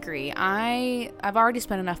occasion. I agree. I've already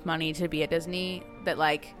spent enough money to be at Disney that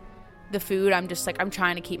like the food, I'm just like, I'm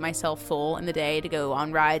trying to keep myself full in the day to go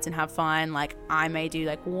on rides and have fun. Like I may do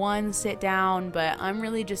like 1 sit down, but I'm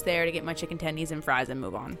really just there to get my chicken tendies and fries and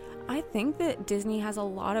move on. I think that Disney has a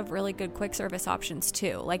lot of really good quick service options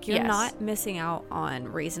too. Like you're not missing out on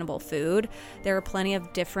reasonable food. There are plenty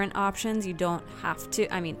of different options. You don't have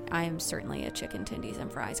to, I mean, I am certainly a chicken tendies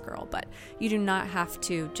and fries girl, but you do not have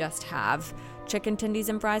to just have chicken tendies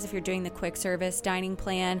and fries if you're doing the quick service dining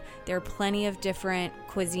plan. There are plenty of different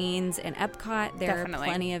cuisines in Epcot. There are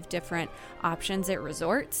plenty of different options at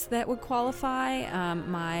resorts that would qualify.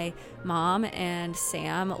 My mom and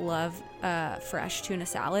Sam love fresh tuna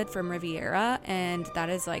salad from Riviera, and that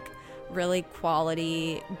is like really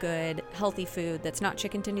quality, good, healthy food that's not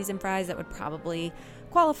chicken tendies and fries that would probably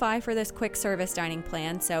qualify for this quick service dining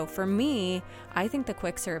plan. So for me, I think the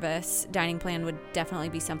quick service dining plan would definitely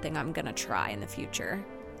be something I'm going to try in the future.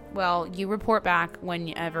 Well, you report back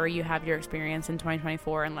whenever you have your experience in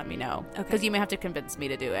 2024 and let me know. Okay. Because you may have to convince me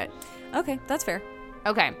to do it. Okay, that's fair.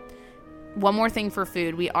 Okay. One more thing for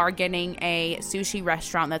food. We are getting a sushi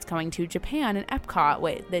restaurant that's coming to Japan in Epcot,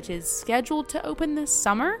 which is scheduled to open this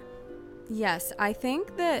summer. Yes, I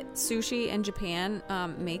think that sushi in Japan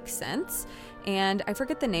makes sense. And I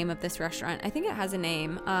forget the name of this restaurant. I think it has a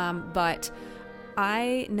name, but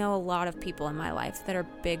I know a lot of people in my life that are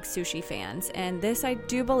big sushi fans. And this, I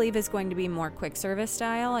do believe, is going to be more quick service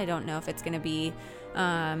style. I don't know if it's going to be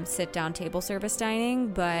sit-down table service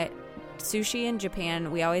dining, but sushi in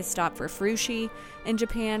Japan, we always stop for Furushi in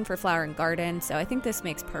Japan for Flower and Garden. So I think this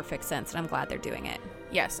makes perfect sense, and I'm glad they're doing it.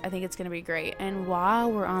 Yes, I think it's going to be great. And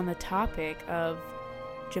while we're on the topic of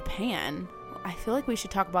Japan, I feel like we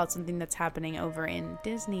should talk about something that's happening over in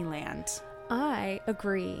Disneyland. I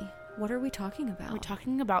agree. What are we talking about? We're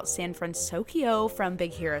talking about San Francisco from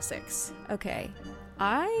Big Hero 6. Okay.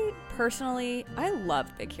 I personally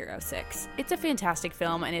love Big Hero 6. It's a fantastic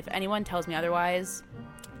film, and if anyone tells me otherwise,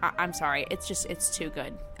 I'm sorry. It's too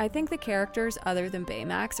good. I think the characters other than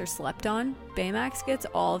Baymax are slept on. Baymax gets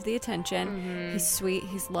all of the attention. He's sweet.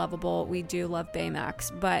 He's lovable. We do love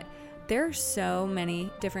Baymax. But there are so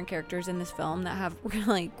many different characters in this film that have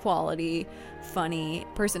really quality, funny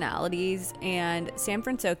personalities. And San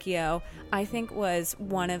Francisco, I think, was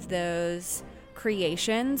one of those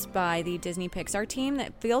creations by the Disney Pixar team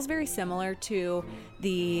that feels very similar to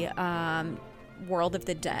the World of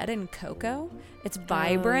the Dead and Coco. It's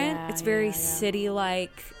vibrant. It's very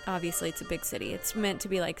city-like. Obviously, it's a big city. It's meant to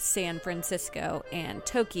be like San Francisco and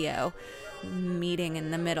Tokyo meeting in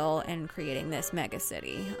the middle and creating this mega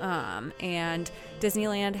city. And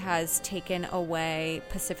Disneyland has taken away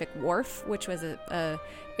Pacific Wharf, which was a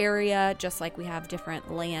area, just like we have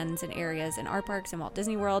different lands and areas in our parks and Walt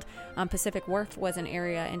Disney World. Pacific Wharf was an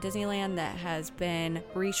area in Disneyland that has been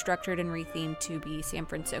restructured and rethemed to be San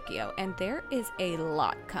Francisco, and there is a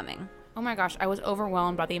lot coming. Oh my gosh, I was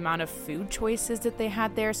overwhelmed by the amount of food choices that they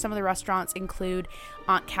had there. Some of the restaurants include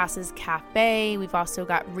Aunt Cass's Cafe. We've also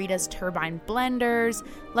got Rita's Turbine Blenders,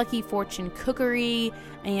 Lucky Fortune Cookery,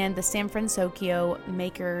 and the San Francisco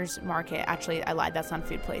Makers Market. Actually, I lied. That's not a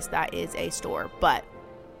food place. That is a store, but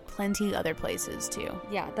plenty other places too.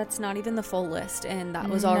 Yeah, that's not even the full list, and that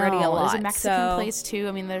was already a lot. There's a Mexican place too.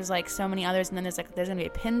 I mean, there's like so many others, and then there's gonna be a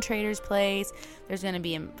pin traders place. There's gonna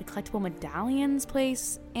be a collectible medallions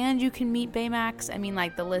place, and you can meet Baymax. I mean,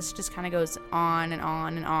 like the list just kind of goes on and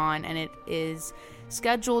on and on, and it is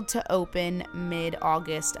scheduled to open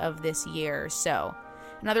mid-August of this year. So,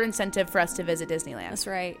 another incentive for us to visit Disneyland. That's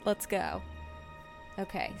right. Let's go.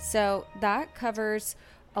 Okay, so that covers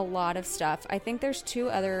a lot of stuff. I think there's two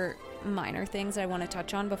other minor things I want to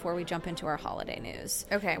touch on before we jump into our holiday news.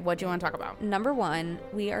 Okay, what do you want to talk about? Number one,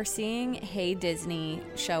 we are seeing Hey Disney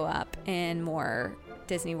show up in more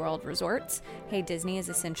Disney World resorts. Hey Disney is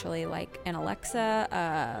essentially like an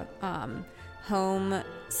Alexa home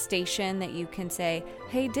station that you can say,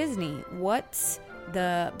 "Hey Disney, what's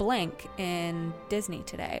the blank in Disney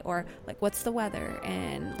today?" Or like, "What's the weather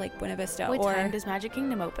in Lake Buena Vista?" What or time does Magic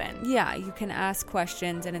Kingdom open? Yeah, you can ask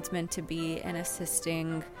questions, and it's meant to be an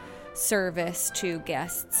assisting service to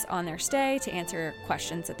guests on their stay to answer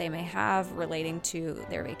questions that they may have relating to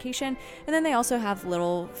their vacation. And then they also have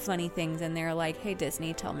little funny things in there like, "Hey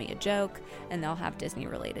Disney, tell me a joke," and they'll have Disney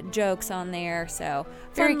related jokes on there. So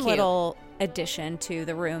very fun cute little addition to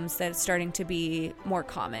the rooms that's starting to be more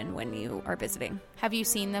common when you are visiting. Have you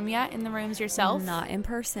seen them yet in the rooms yourself? Not in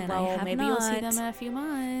person. Well, I have maybe not. you'll see them in a few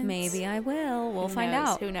months. Maybe I will. We'll Who find knows?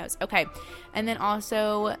 out. Who knows? Okay. And then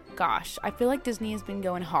also, gosh, I feel like Disney has been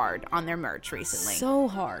going hard on their merch recently. So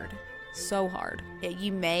hard. So hard.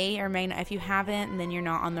 You may or may not, if you haven't, then you're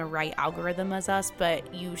not on the right algorithm as us,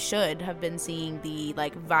 but you should have been seeing the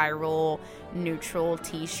like viral neutral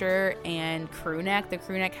t-shirt and crew neck. The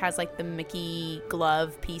crew neck has like the Mickey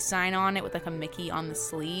glove peace sign on it with like a Mickey on the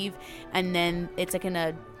sleeve, and then it's like in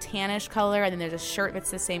a tannish color, and then there's a shirt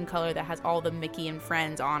that's the same color that has all the Mickey and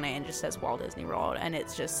Friends on it and just says Walt Disney World, and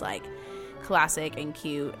it's just like classic and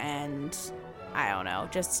cute, and I don't know,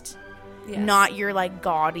 just not your like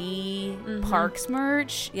gaudy parks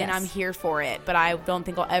merch. Yes. And I'm here for it, but I don't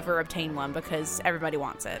think I'll ever obtain one because everybody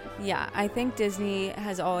wants it. Yeah, I think Disney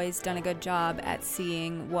has always done a good job at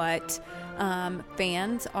seeing what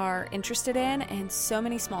fans are interested in, and so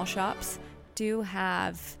many small shops do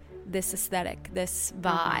have this aesthetic, this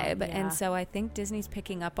vibe. And so I think Disney's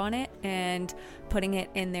picking up on it and putting it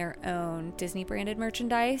in their own Disney branded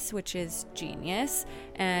merchandise, which is genius.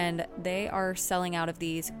 And they are selling out of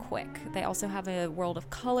these quick. They also have a World of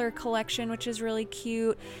Color collection, which is really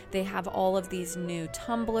cute. They have all of these new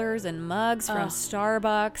tumblers and mugs from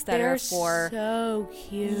Starbucks that are for so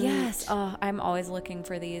cute. Yes. I'm always looking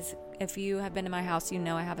for these. If you have been to my house, you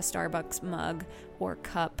know I have a Starbucks mug or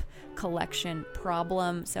cup collection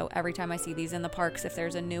problem. So every time I see these in the parks, if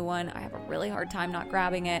there's a new one, I have a really hard time not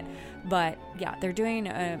grabbing it. But yeah, they're doing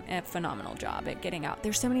a phenomenal job at getting out.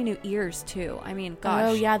 There's so many new ears too. I mean, gosh.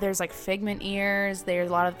 Oh yeah, there's like Figment ears. There's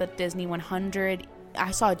a lot of the Disney 100. I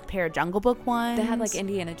saw a pair of Jungle Book ones. They had like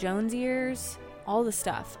Indiana Jones ears. All the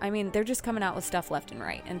stuff. I mean, they're just coming out with stuff left and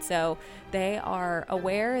right. And so they are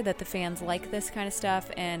aware that the fans like this kind of stuff,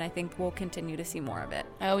 and I think we'll continue to see more of it.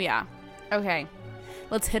 Oh, yeah. Okay.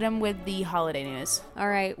 Let's hit them with the holiday news. All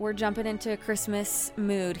right. We're jumping into Christmas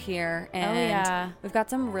mood here. And we've got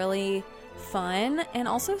some really fun and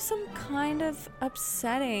also some kind of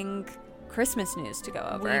upsetting Christmas news to go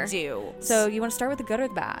over. We do. So you want to start with the good or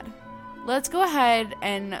the bad? Let's go ahead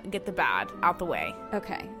and get the bad out the way.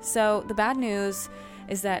 Okay, so the bad news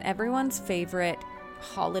is that everyone's favorite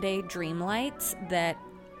holiday dream lights that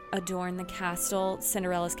adorn the castle,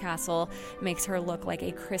 Cinderella's castle, makes her look like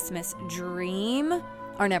a Christmas dream,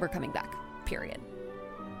 are never coming back, period.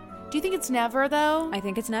 Do you think it's never, though? I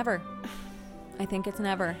think it's never.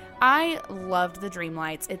 I loved the dream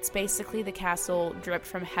lights. It's basically the castle dripped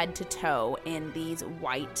from head to toe in these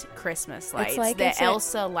white Christmas lights.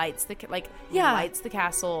 Elsa lights lights the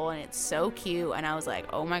castle, and it's so cute. And I was like,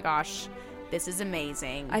 oh my gosh, this is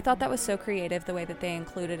amazing. I thought that was so creative, the way that they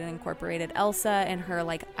included and incorporated Elsa and her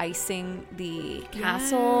like icing the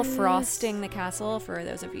castle, frosting the castle. For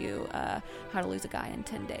those of you How to Lose a Guy in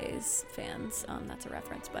 10 Days fans, that's a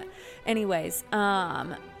reference. But anyways,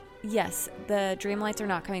 yes, the Dreamlights are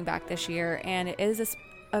not coming back this year, and it is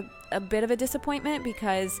a bit of a disappointment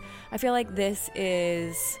because I feel like this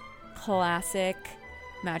is classic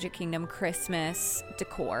Magic Kingdom Christmas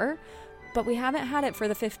decor, but we haven't had it for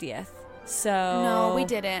the 50th. So no, we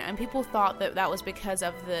didn't, and people thought that was because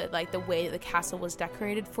of the way that the castle was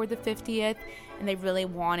decorated for the 50th, and they really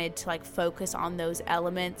wanted to like focus on those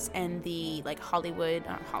elements and the like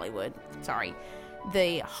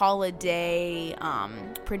the holiday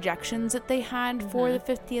projections that they had for the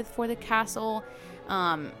 50th for the castle.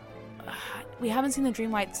 We haven't seen the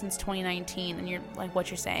Dreamlights since 2019, and you're like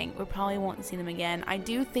what you're saying, we probably won't see them again. I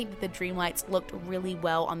do think that the Dreamlights looked really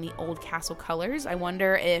well on the old castle colors. I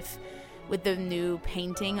wonder if with the new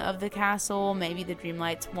painting of the castle, maybe the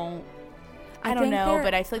Dreamlights won't. I don't know,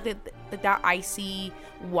 but I feel like that icy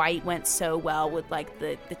white went so well with like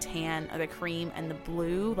the tan or the cream and the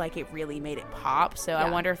blue, like it really made it pop. So I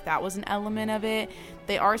wonder if that was an element of it.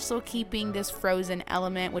 They are still keeping this frozen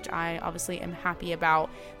element, which I obviously am happy about.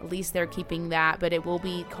 At least they're keeping that, but it will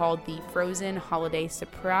be called the Frozen Holiday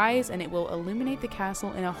Surprise, and it will illuminate the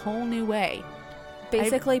castle in a whole new way.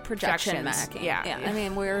 Basically projection mapping. Yeah. I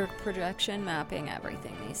mean, we're projection mapping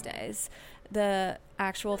everything these days. The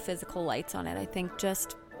actual physical lights on it, I think,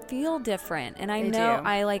 just feel different. And I know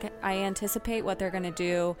I anticipate what they're going to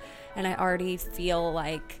do, and I already feel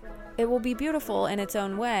like it will be beautiful in its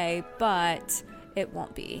own way, but it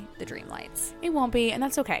won't be the dream lights. It won't be, and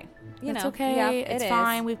that's okay. It's okay. Yeah, it's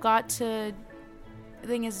fine. We've got to. The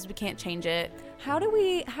thing is we can't change it. I know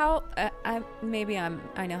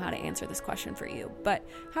how to answer this question for you, but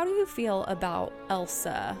how do you feel about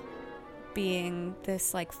Elsa being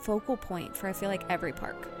this like focal point for, I feel like, every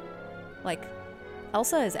park? Like,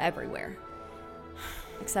 Elsa is everywhere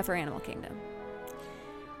except for Animal Kingdom.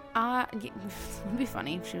 It'd be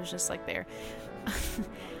funny if she was just like there.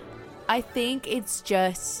 I think it's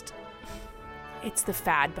the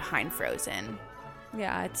fad behind Frozen.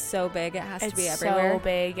 Yeah, it's so big. It has to be everywhere. It's so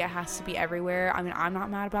big. It has to be everywhere. I mean, I'm not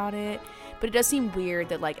mad about it, but it does seem weird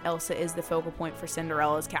that like Elsa is the focal point for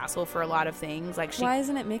Cinderella's castle for a lot of things. Like, why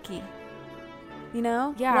isn't it Mickey? You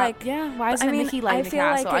know? Yeah. Why isn't it Mickey lighting the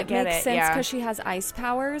castle? I feel like it makes sense because Yeah. she has ice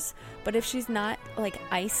powers, but if she's not like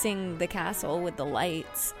icing the castle with the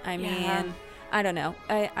lights, I mean, I don't know.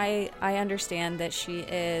 I understand that she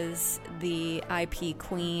is the IP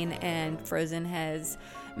queen, and Frozen has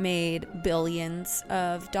made billions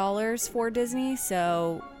of dollars for Disney,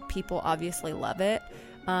 so people obviously love it.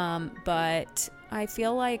 But I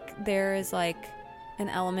feel like there is like an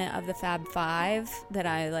element of the Fab Five that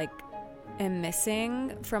I like am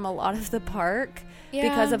missing from a lot of the park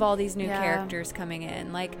because of all these new characters coming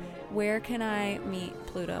in. Like, where can I meet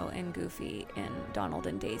Pluto and Goofy and Donald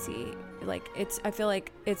and Daisy? Like, I feel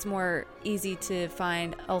like it's more easy to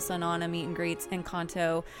find Elsa and Anna meet and greets and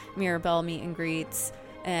Kanto, Mirabelle meet and greets.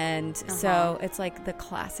 And so it's like the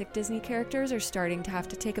classic Disney characters are starting to have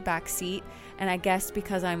to take a back seat, and I guess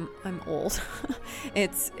because I'm old,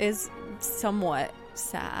 is somewhat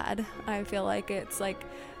sad. I feel like it's like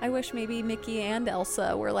I wish maybe Mickey and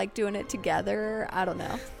Elsa were like doing it together. I don't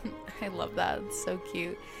know. I love that. It's so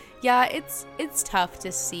cute. Yeah, it's tough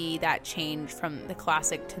to see that change from the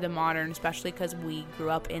classic to the modern, especially because we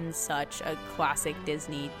grew up in such a classic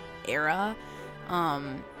Disney era.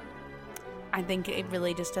 I think it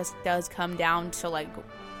really just does come down to like,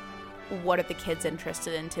 what are the kids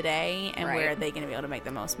interested in today, and where are they going to be able to make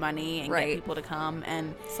the most money and get people to come?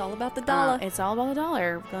 And it's all about the dollar. It's all about the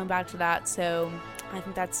dollar. Going back to that, so I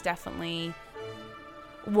think that's definitely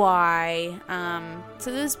why.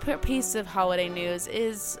 So this piece of holiday news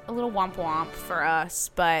is a little womp womp for us,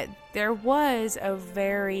 but there was a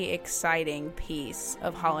very exciting piece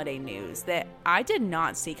of holiday news that I did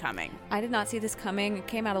not see coming. I did not see this coming. It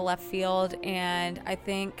came out of left field, and I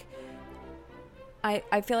think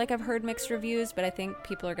I feel like I've heard mixed reviews, but I think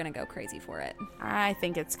people are going to go crazy for it. I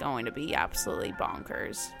think it's going to be absolutely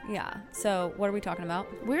bonkers. Yeah. So what are we talking about?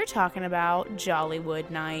 We're talking about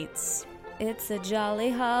Jollywood Nights. It's a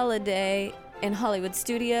jolly holiday. in Hollywood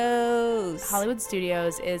Studios. Hollywood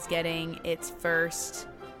Studios is getting its first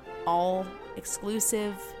all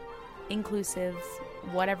exclusive, inclusive,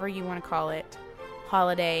 whatever you want to call it,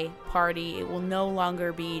 holiday party. It will no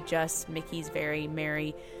longer be just Mickey's Very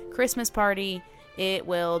Merry Christmas Party. It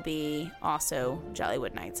will be also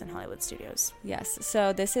Jollywood Nights in Hollywood Studios. Yes,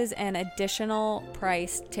 so this is an additional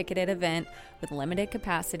price ticketed event with limited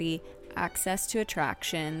capacity, access to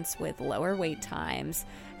attractions with lower wait times,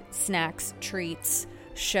 snacks, treats,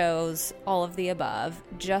 shows, all of the above,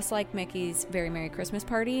 just like Mickey's Very Merry Christmas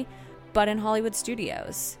Party, but in Hollywood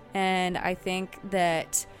Studios. And I think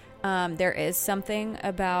that there is something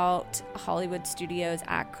about Hollywood Studios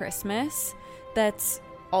at Christmas that's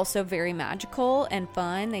also very magical and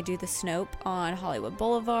fun. They do the Snope on Hollywood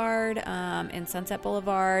Boulevard, in Sunset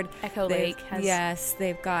Boulevard. Echo Lake has... Yes,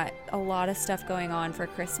 they've got a lot of stuff going on for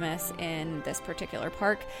Christmas in this particular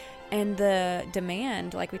park. And the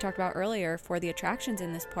demand, like we talked about earlier, for the attractions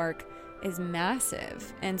in this park is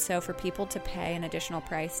massive. And so for people to pay an additional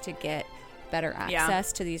price to get better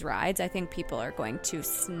access to these rides, I think people are going to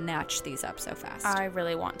snatch these up so fast. I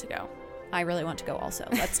really want to go. I really want to go also.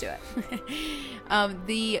 Let's do it.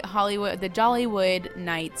 The Jollywood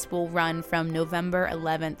Nights will run from November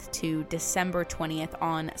 11th to December 20th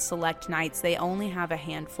on select nights. They only have a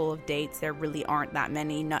handful of dates. There really aren't that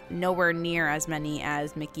many, nowhere near as many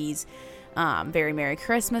as Mickey's Very Merry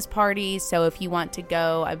Christmas Party. So if you want to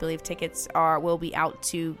go, I believe tickets will be out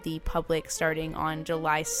to the public starting on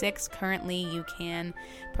July 6th. Currently, you can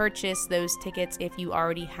purchase those tickets if you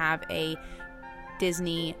already have a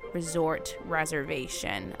Disney resort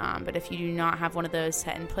reservation, but if you do not have one of those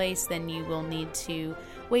set in place, then you will need to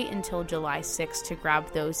wait until July 6th to grab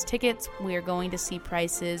those tickets. We are going to see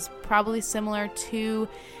prices probably similar to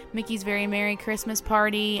Mickey's Very Merry Christmas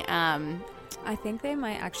Party. I think they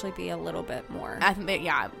might actually be a little bit more. I think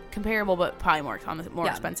comparable, but probably more on the more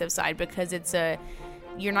expensive side, because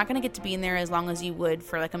you're not going to get to be in there as long as you would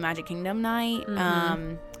for like a Magic Kingdom night.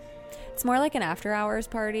 Mm-hmm. It's more like an after-hours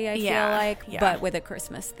party, I feel like, but with a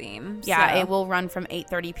Christmas theme. Yeah, it will run from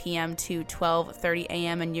 8:30 p.m. to 12:30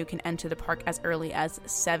 a.m., and you can enter the park as early as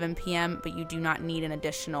 7 p.m., but you do not need an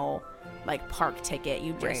additional, park ticket.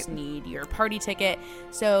 You just need your party ticket.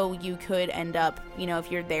 So you could end up,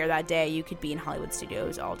 if you're there that day, you could be in Hollywood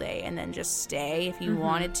Studios all day and then just stay if you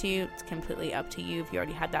wanted to. It's completely up to you if you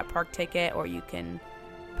already had that park ticket, or you can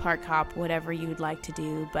park hop, whatever you'd like to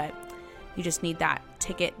do, but you just need that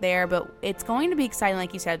ticket there. But it's going to be exciting.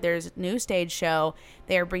 Like you said, there's a new stage show.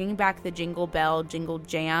 They're bringing back the Jingle Bell Jingle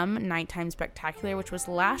Jam Nighttime Spectacular, which was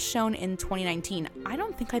last shown in 2019. I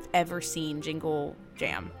don't think I've ever seen Jingle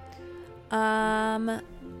Jam. I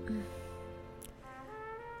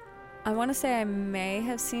want to say I may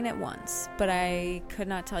have seen it once, but I could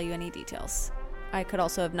not tell you any details. I could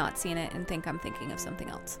also have not seen it and think I'm thinking of something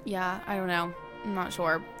else. Yeah, I don't know. I'm not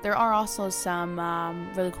sure. There are also some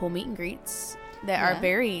really cool meet and greets that are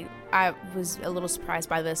very... I was a little surprised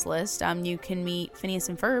by this list. You can meet Phineas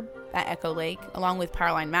and Ferb at Echo Lake, along with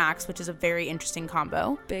Powerline Max, which is a very interesting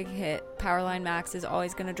combo. Big hit. Powerline Max is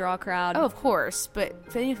always going to draw a crowd. Oh, of course.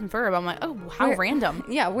 But Phineas and Ferb, I'm like, oh, how random.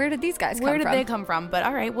 Yeah, where did these guys come from? Where did they come from? But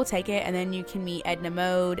all right, we'll take it. And then you can meet Edna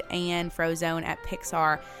Mode and Frozone at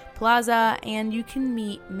Pixar Plaza, and you can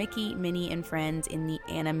meet Mickey, Minnie, and friends in the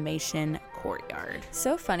animation courtyard.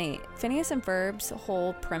 So funny. Phineas and Ferb's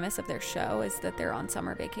whole premise of their show is that they're on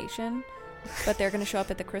summer vacation, but they're going to show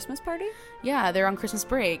up at the Christmas party? Yeah, they're on Christmas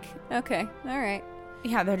break. Okay, all right.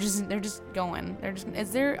 Yeah, they're just going.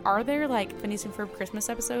 Are there Phineas and Ferb Christmas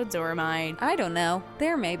episodes, or am I? I don't know.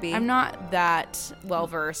 There may be. I'm not that well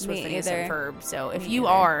versed with Phineas and Ferb, so if you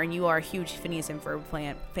are and you are a huge Phineas and Ferb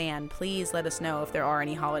fan, please let us know if there are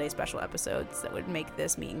any holiday special episodes that would make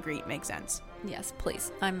this meet and greet make sense. Yes,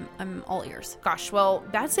 please. I'm all ears. Gosh, well,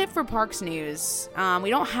 that's it for parks news. We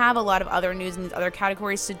don't have a lot of other news in these other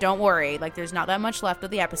categories, so don't worry. There's not that much left of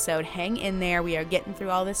the episode. Hang in there. We are getting through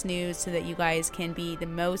all this news so that you guys can be the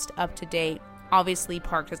most up to date. Obviously,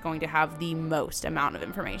 parks is going to have the most amount of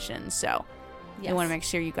information, so we want to make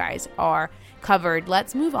sure you guys are covered.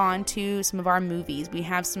 Let's move on to some of our movies. We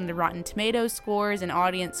have some of the Rotten Tomatoes scores and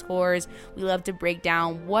audience scores. We love to break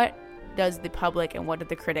down what does the public and what do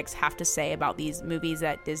the critics have to say about these movies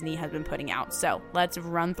that Disney has been putting out. So let's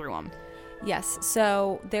run through them. Yes,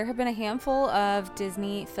 so there have been a handful of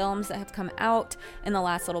Disney films that have come out in the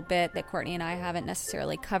last little bit that Courtney and I haven't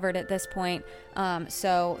necessarily covered at this point.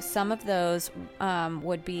 So some of those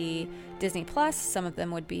would be Disney Plus, some of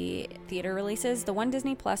them would be theater releases. The one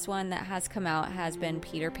Disney Plus one that has come out has been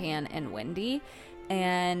Peter Pan and Wendy,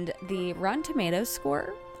 and the Rotten Tomatoes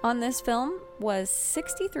score on this film was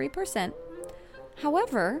 63%.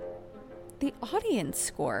 However, the audience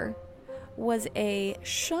score was a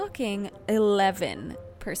shocking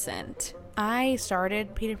 11%. I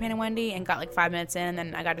started Peter Pan and Wendy and got like 5 minutes in, and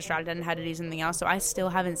then I got distracted and had to do something else, so I still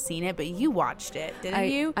haven't seen it, but you watched it, didn't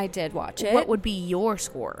you? I did watch it. What would be your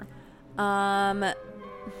score? I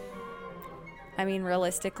mean,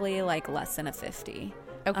 realistically, like less than a 50.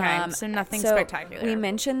 Okay, so nothing spectacular. We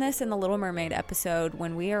mentioned this in the Little Mermaid episode.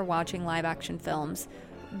 When we are watching live action films,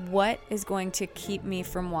 what is going to keep me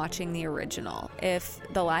from watching the original? If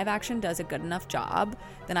the live action does a good enough job,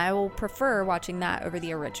 then I will prefer watching that over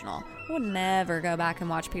the original. I would never go back and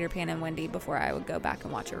watch Peter Pan and Wendy before I would go back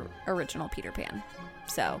and watch original Peter Pan.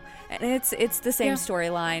 So, and it's the same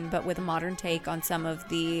storyline, but with a modern take on some of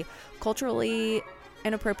the culturally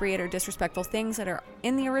inappropriate or disrespectful things that are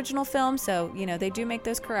in the original film. So, you know, they do make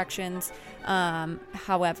those corrections.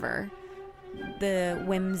 However, the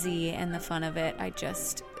whimsy and the fun of it,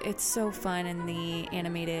 it's so fun in the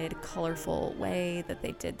animated, colorful way that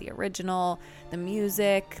they did the original, the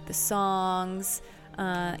music, the songs.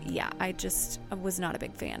 I was not a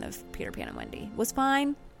big fan of Peter Pan and Wendy. Was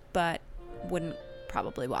fine, but wouldn't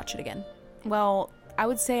probably watch it again. Well, I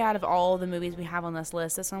would say out of all the movies we have on this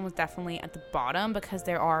list, this one was definitely at the bottom because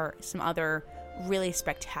there are some other really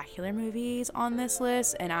spectacular movies on this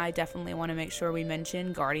list, and I definitely want to make sure we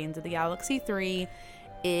mention Guardians of the Galaxy 3.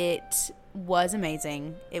 It was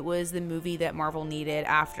amazing. It was the movie that Marvel needed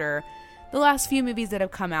after the last few movies that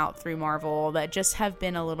have come out through Marvel that just have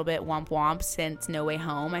been a little bit womp womp since No Way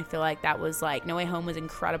Home. I feel like that was like, No Way Home was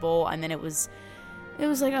incredible, and then it was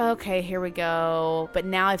like, oh, okay, here we go. But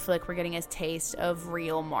now I feel like we're getting a taste of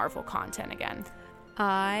real Marvel content again.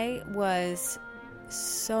 I was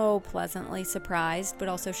so pleasantly surprised, but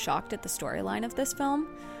also shocked at the storyline of this film.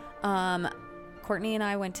 Courtney and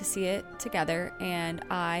I went to see it together, and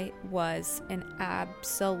I was an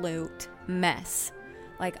absolute mess.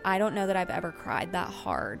 Like, I don't know that I've ever cried that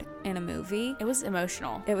hard in a movie. It was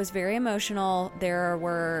emotional. It was very emotional. There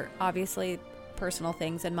were obviously personal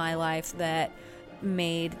things in my life that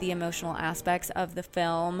made the emotional aspects of the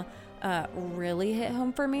film really hit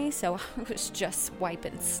home for me, so I was just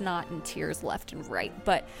wiping snot and tears left and right.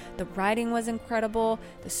 But the writing was incredible,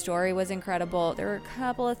 the story was incredible. There were a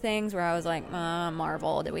couple of things where I was like,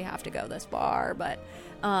 Marvel, did we have to go this far? But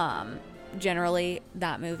generally,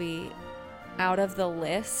 that movie, out of the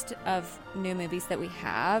list of new movies that we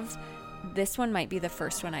have, this one might be the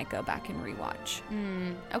first one I go back and rewatch.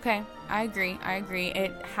 Okay, I agree.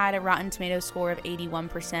 It had a Rotten Tomatoes score of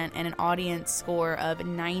 81% and an audience score of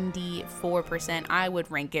 94%. I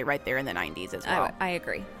would rank it right there in the 90s as well. I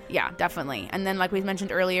agree. Yeah, definitely. And then, like we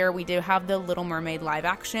mentioned earlier, we do have the Little Mermaid live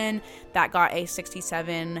action that got a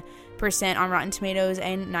 67% on Rotten Tomatoes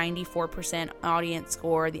and 94% audience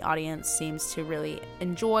score. The audience seems to really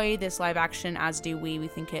enjoy this live action, as do we. We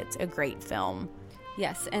think it's a great film.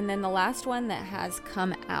 Yes, and then the last one that has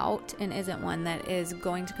come out and isn't one that is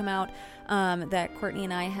going to come out that Courtney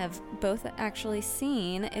and I have both actually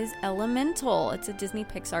seen is Elemental. It's a Disney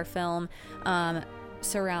Pixar film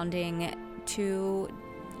surrounding two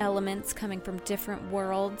elements coming from different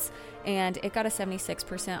worlds, and it got a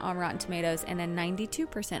 76% on Rotten Tomatoes and a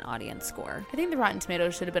 92% audience score. I think the Rotten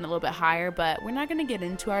Tomatoes should have been a little bit higher, but we're not going to get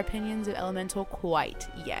into our opinions of Elemental quite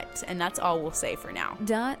yet, and that's all we'll say for now. ...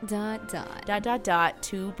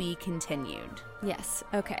 To be continued. Yes.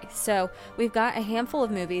 Okay. So we've got a handful of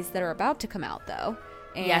movies that are about to come out, though.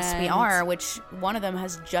 And yes, we are, which one of them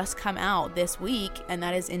has just come out this week, and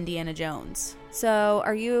that is Indiana Jones. So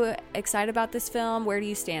are you excited about this film? Where do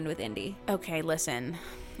you stand with Indy? Okay, listen,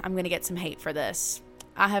 I'm going to get some hate for this.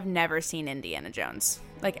 I have never seen Indiana Jones,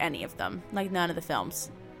 like any of them, like none of the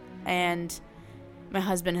films. And my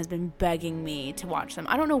husband has been begging me to watch them.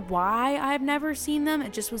 I don't know why I've never seen them.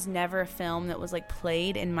 It just was never a film that was like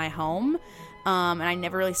played in my home. And I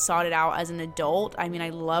never really sought it out as an adult. I mean,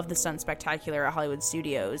 I love the Stunt Spectacular at Hollywood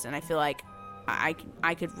Studios, and I feel like I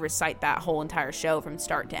could recite that whole entire show from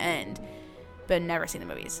start to end, but never seen the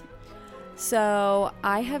movies. So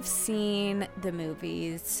I have seen the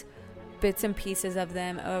movies, bits and pieces of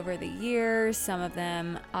them over the years. Some of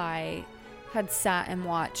them I had sat and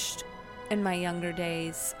watched in my younger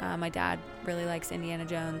days. My dad really likes Indiana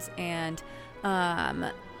Jones, and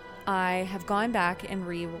I have gone back and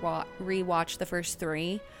rewatched the first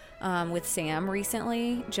three with Sam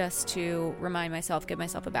recently, just to remind myself, give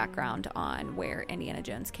myself a background on where Indiana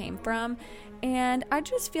Jones came from. And I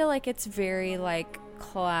just feel like it's very like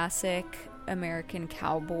classic American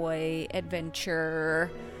cowboy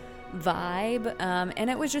adventure vibe. And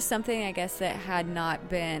it was just something, I guess, that had not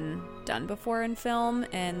been done before in film,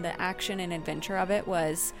 and the action and adventure of it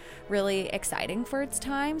was really exciting for its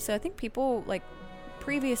time. So I think people like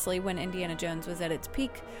previously, when Indiana Jones was at its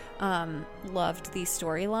peak, loved these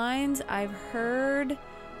storylines. I've heard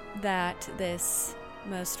that this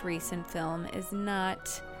most recent film is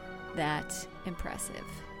not that impressive.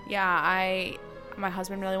 Yeah, my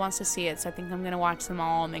husband really wants to see it, so I think I'm going to watch them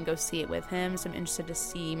all and then go see it with him. So I'm interested to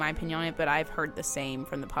see my opinion on it, but I've heard the same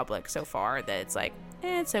from the public so far, that it's like,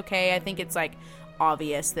 it's okay. I think it's like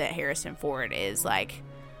obvious that Harrison Ford is like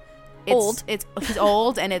old. He's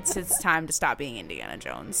old, and it's time to stop being Indiana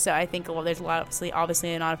Jones. So I think there's a lot,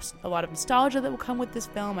 obviously a lot of nostalgia that will come with this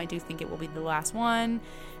film. I do think it will be the last one.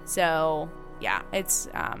 So yeah, it's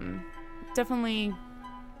definitely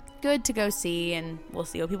good to go see, and we'll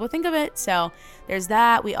see what people think of it. So there's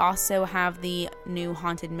that. We also have the new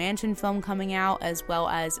Haunted Mansion film coming out, as well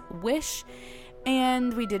as Wish.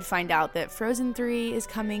 And we did find out that Frozen 3 is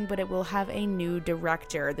coming, but it will have a new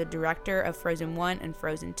director. The director of Frozen 1 and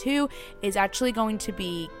Frozen 2 is actually going to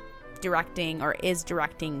be directing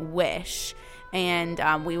Wish. And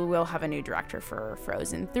we will have a new director for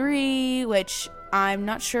Frozen 3, which I'm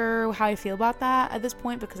not sure how I feel about that at this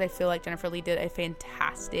point, because I feel like Jennifer Lee did a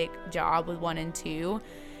fantastic job with 1 and 2.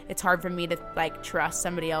 It's hard for me to like trust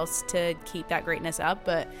somebody else to keep that greatness up,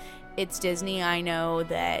 but it's Disney. I know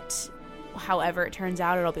that however it turns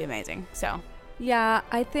out, it'll be amazing. So yeah,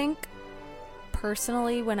 I think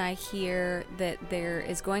personally, when I hear that there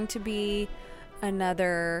is going to be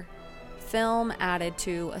another film added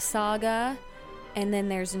to a saga, and then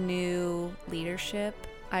there's new leadership,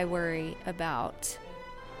 I worry about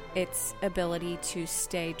its ability to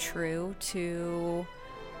stay true to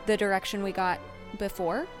the direction we got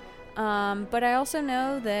before. But I also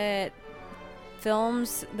know that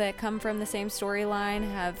films that come from the same storyline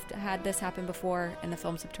have had this happen before, and the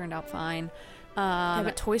films have turned out fine. Yeah,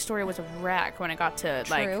 but Toy Story was a wreck when it got to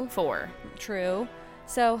like 4. True.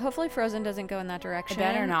 So hopefully Frozen doesn't go in that direction. It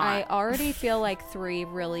better not. I already feel like 3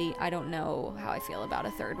 really, I don't know how I feel about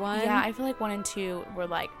a third one. Yeah, I feel like 1 and 2 were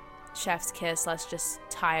like chef's kiss. Let's just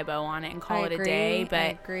tie a bow on it and call it a day. But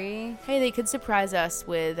I agree. Hey, they could surprise us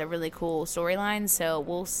with a really cool storyline, so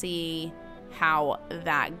we'll see how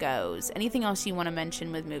that goes. Anything else you want to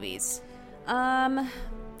mention with movies?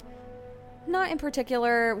 Not in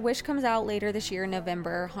particular. Wish comes out later this year in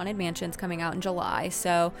November. Haunted Mansion's coming out in July.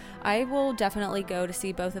 So I will definitely go to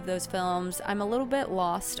see both of those films. I'm a little bit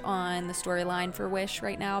lost on the storyline for Wish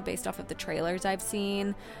right now based off of the trailers I've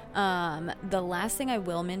seen. The last thing I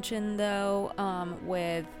will mention, though,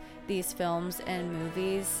 with these films and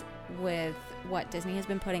movies, with what Disney has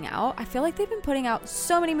been putting out, I feel like they've been putting out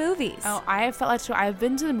so many movies. Oh, I have felt like I've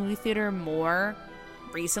been to the movie theater more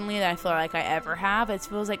recently than I feel like I ever have. It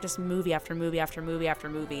feels like just movie after movie after movie after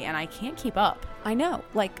movie, and I can't keep up. I know.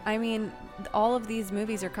 Like, I mean, all of these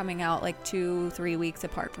movies are coming out like 2-3 weeks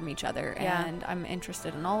apart from each other, and I'm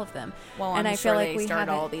interested in all of them. Well, and I feel sure like they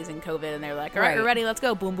started all these in COVID, and they're like, all right, we're ready, let's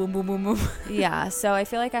go. Boom, boom, boom, boom, boom. Yeah, so I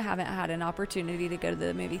feel like I haven't had an opportunity to go to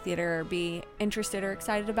the movie theater or be interested or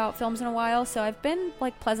excited about films in a while, so I've been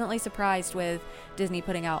like pleasantly surprised with Disney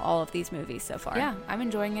putting out all of these movies so far. Yeah, I'm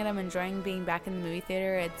enjoying it. I'm enjoying being back in the movie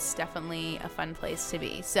theater. It's definitely a fun place to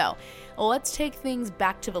be. So let's take things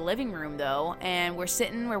back to the living room, though, and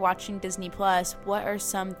we're watching Disney Plus. What are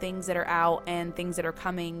some things that are out and things that are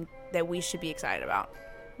coming that we should be excited about?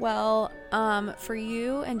 Well, for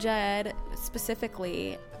you and Jed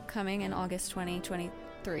specifically, coming in August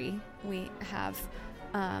 2023, we have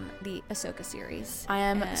the Ahsoka series. I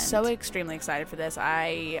am so extremely excited for this.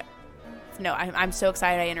 I'm so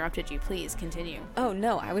excited I interrupted you. Please continue. Oh,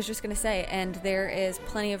 no, I was just going to say, and there is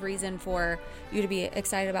plenty of reason for you to be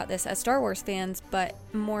excited about this as Star Wars fans, but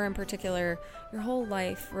more in particular, your whole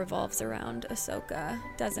life revolves around Ahsoka,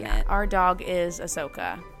 doesn't it? Our dog is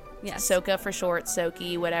Ahsoka. Yes. Ahsoka for short,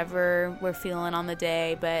 Soki, whatever we're feeling on the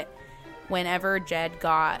day, but whenever Jed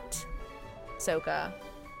got Ahsoka,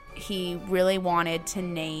 he really wanted to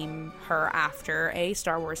name her after a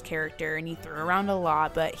Star Wars character, and he threw around a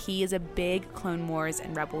lot, but he is a big Clone Wars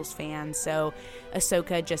and Rebels fan, so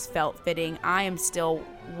Ahsoka just felt fitting. I am still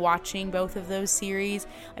watching both of those series.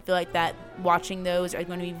 I feel like that watching those are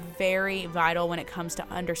going to be very vital when it comes to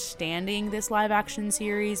understanding this live action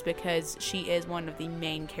series, because she is one of the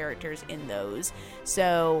main characters in those.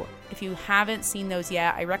 So if you haven't seen those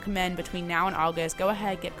yet, I recommend between now and August, go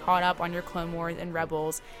ahead, get caught up on your Clone Wars and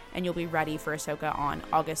Rebels, and you'll be ready for Ahsoka on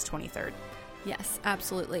August 23rd. Yes,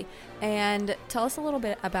 absolutely. And tell us a little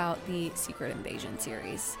bit about the Secret Invasion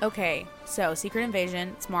series. Okay, so Secret Invasion,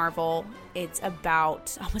 it's Marvel. It's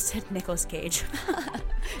about, I almost said Nicolas Cage.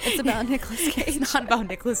 It's about Nicolas Cage. It's not about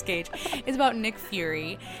Nicolas Cage. It's about Nick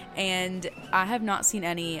Fury, and I have not seen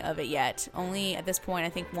any of it yet. Only at this point, I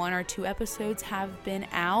think 1 or 2 episodes have been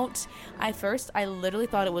out. I literally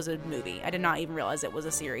thought it was a movie. I did not even realize it was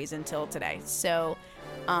a series until today. So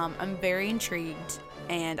I'm very intrigued,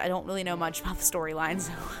 and I don't really know much about the storyline.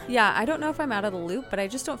 So. Yeah, I don't know if I'm out of the loop, but I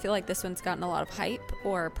just don't feel like this one's gotten a lot of hype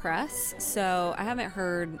or press, so I haven't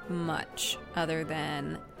heard much other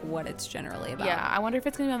than what it's generally about. Yeah, I wonder if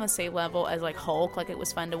it's going to be on the same level as, like, Hulk. Like, it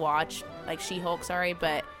was fun to watch. Like, She-Hulk, sorry,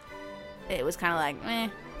 but it was kind of like, meh.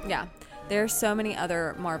 Yeah. There's so many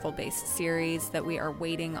other Marvel-based series that we are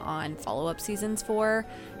waiting on follow-up seasons for,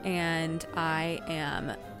 and I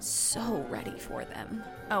am so ready for them.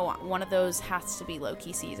 Oh, one of those has to be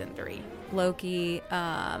Loki season 3. Loki,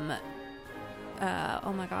 oh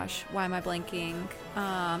my gosh, why am I blanking?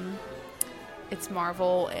 It's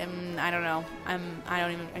Marvel, and I don't know.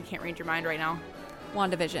 I can't read your mind right now.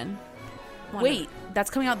 WandaVision. Wait, that's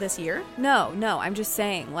coming out this year? No, I'm just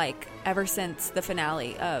saying, like, ever since the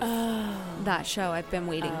finale of that show, I've been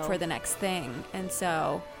waiting for the next thing. And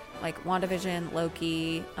so, like, WandaVision,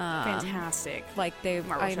 Loki. Fantastic. Like,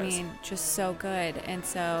 Marvel shows. just so good. And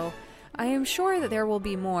so, I am sure that there will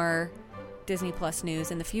be more Disney Plus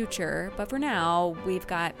news in the future. But for now, we've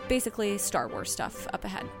got basically Star Wars stuff up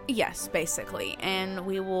ahead. Yes, basically. And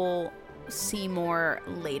we will see more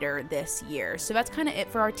later this year. So that's kind of it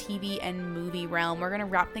for our TV and movie realm. We're going to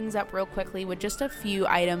wrap things up real quickly with just a few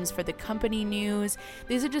items for the company news.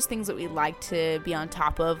 These are just things that we like to be on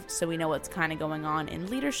top of so we know what's kind of going on in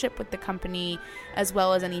leadership with the company, as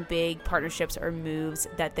well as any big partnerships or moves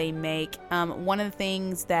that they make. One of the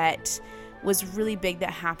things that was really big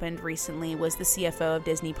that happened recently was the CFO of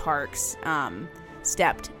Disney Parks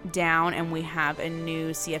stepped down, and we have a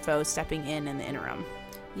new CFO stepping in the interim.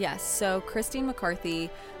 Yes, so Christine McCarthy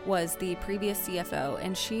was the previous CFO,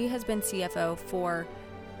 and she has been CFO for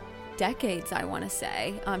decades, I want to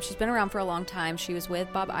say. She's been around for a long time. She was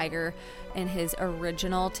with Bob Iger in his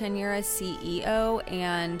original tenure as CEO,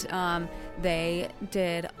 and they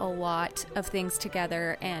did a lot of things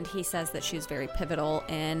together, and he says that she was very pivotal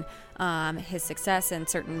in his success and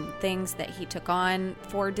certain things that he took on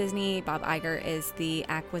for Disney. Bob Iger is the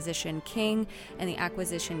acquisition king, and the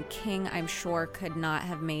acquisition king, I'm sure, could not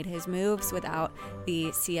have made his moves without the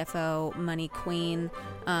CFO money queen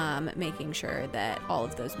making sure that all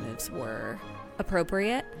of those moves were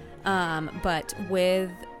appropriate. But with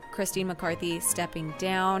Christine McCarthy stepping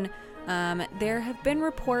down, there have been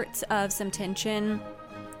reports of some tension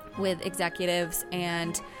with executives,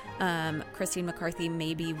 and Christine McCarthy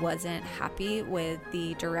maybe wasn't happy with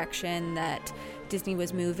the direction that Disney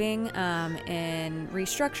was moving in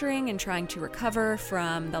restructuring and trying to recover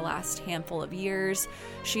from the last handful of years.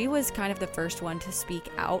 She was kind of the first one to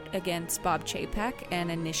speak out against Bob Chapek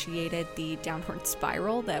and initiated the downward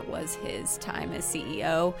spiral that was his time as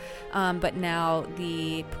CEO. But now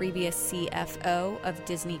the previous CFO of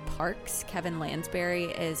Disney Parks, Kevin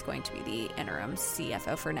Lansbury, is going to be the interim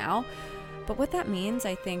CFO for now. But what that means,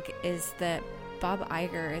 I think, is that Bob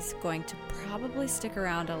Iger is going to probably stick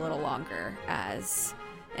around a little longer as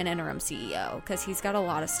an interim CEO, because he's got a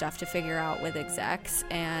lot of stuff to figure out with execs,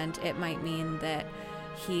 and it might mean that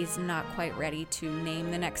he's not quite ready to name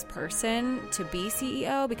the next person to be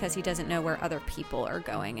CEO because he doesn't know where other people are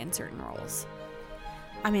going in certain roles.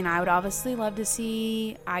 I mean, I would obviously love to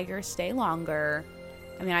see Iger stay longer.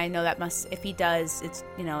 I mean, I know that if he does, it's,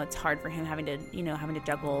 it's hard for him having to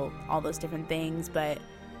juggle all those different things, but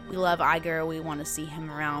we love Iger. We want to see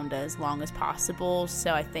him around as long as possible.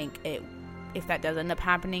 So I think if that does end up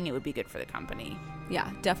happening, it would be good for the company.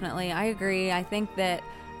 Yeah, definitely. I agree. I think that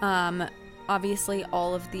obviously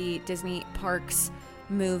all of the Disney Parks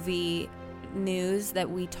movie news that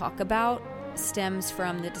we talk about stems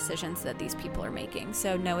from the decisions that these people are making.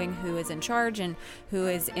 So knowing who is in charge and who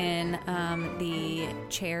is in the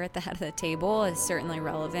chair at the head of the table is certainly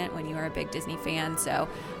relevant when you are a big Disney fan. So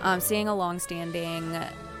seeing a long-standing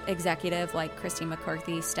executive like Christine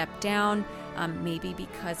McCarthy step down, maybe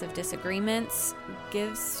because of disagreements,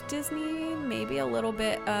 gives Disney maybe a little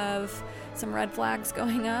bit of some red flags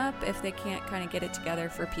going up if they can't kind of get it together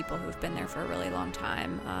for people who've been there for a really long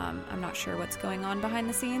time. I'm not sure what's going on behind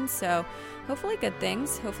the scenes, so hopefully good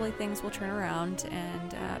things. Hopefully things will turn around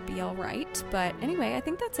and be all right. But anyway, I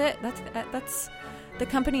think that's it. That's the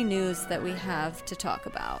company news that we have to talk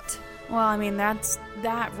about. Well, I mean,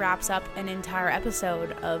 that wraps up an entire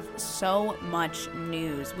episode of so much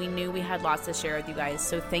news. We knew we had lots to share with you guys,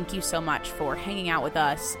 so thank you so much for hanging out with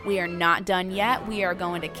us. We are not done yet. We are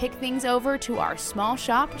going to kick things over to our small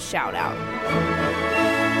shop shout out.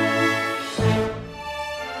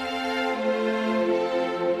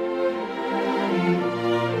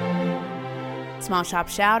 Small shop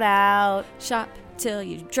shout out. Shop till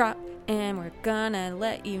you drop, and we're gonna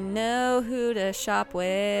let you know who to shop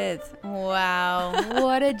with. Wow,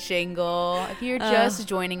 what a jingle. If you're just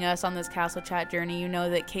joining us on this Castle Chat journey, you know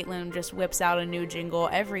that Caitlin just whips out a new jingle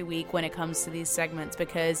every week when it comes to these segments,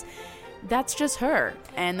 because that's just her,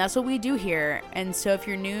 and that's what we do here. And so if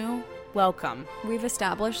you're new, welcome. We've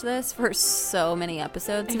established this for so many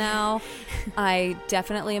episodes now. I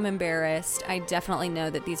definitely am embarrassed. I definitely know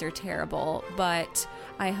that these are terrible, but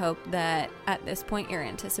I hope that at this point you're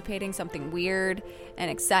anticipating something weird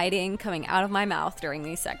and exciting coming out of my mouth during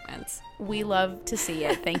these segments. We love to see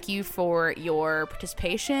it. Thank you for your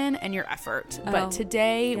participation and your effort. But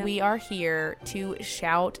today we are here to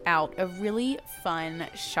shout out a really fun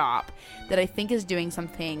shop that I think is doing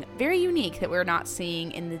something very unique that we're not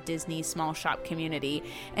seeing in the Disney small shop community.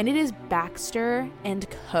 And it is Baxter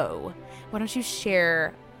 & Co. Why don't you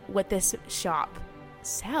share what this shop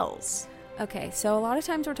sells? Okay, so a lot of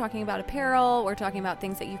times we're talking about apparel, we're talking about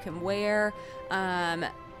things that you can wear.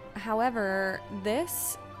 However,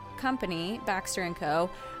 this company, Baxter & Co.,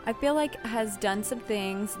 I feel like has done some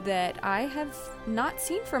things that I have not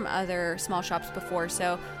seen from other small shops before.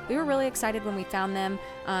 So we were really excited when we found them.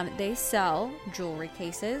 They sell jewelry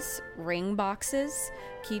cases, ring boxes,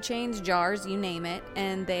 keychains, jars, you name it.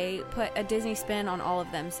 And they put a Disney spin on all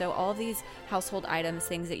of them. So all of these household items,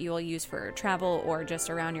 things that you will use for travel or just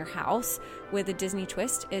around your house with a Disney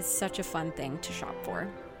twist, is such a fun thing to shop for.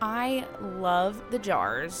 I love the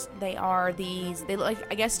jars. They are these, they look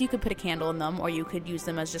like, I guess you could put a candle in them, or you could use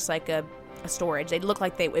them as just like a storage. They look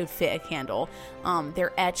like they would fit a candle.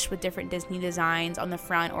 They're etched with different Disney designs on the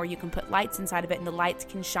front, or you can put lights inside of it and the lights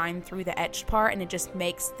can shine through the etched part and it just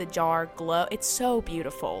makes the jar glow. It's so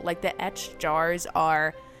beautiful. Like, the etched jars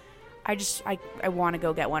are, I want to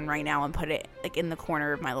go get one right now and put it like in the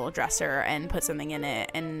corner of my little dresser and put something in it,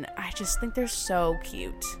 and I just think they're so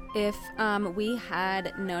cute. If we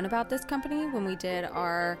had known about this company when we did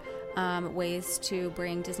our ways to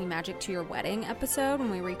bring Disney magic to your wedding episode, when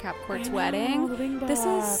we recap Court's wedding, this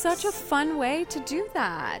is such a fun way to do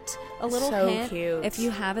that. A little so hint, cute. If you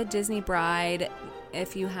have a Disney bride,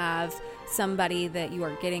 if you have somebody that you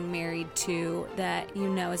are getting married to that you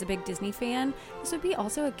know is a big Disney fan, this would be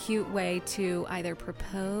also a cute way to either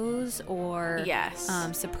propose or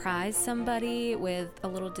surprise somebody with a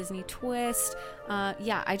little Disney twist.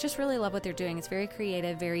 I just really love what they're doing. It's very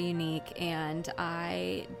creative, very unique, and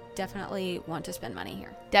I definitely want to spend money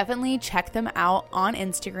here. Definitely check them out on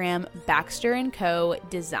Instagram, Baxter & Co.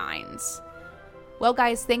 Designs. Well,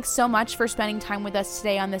 guys, thanks so much for spending time with us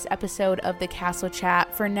today on this episode of the Castle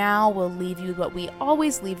Chat. For now, we'll leave you with what we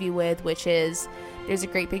always leave you with, which is there's a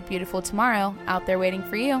great, big, beautiful tomorrow out there waiting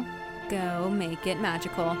for you. Go make it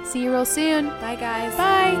magical. See you real soon. Bye, guys.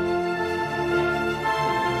 Bye.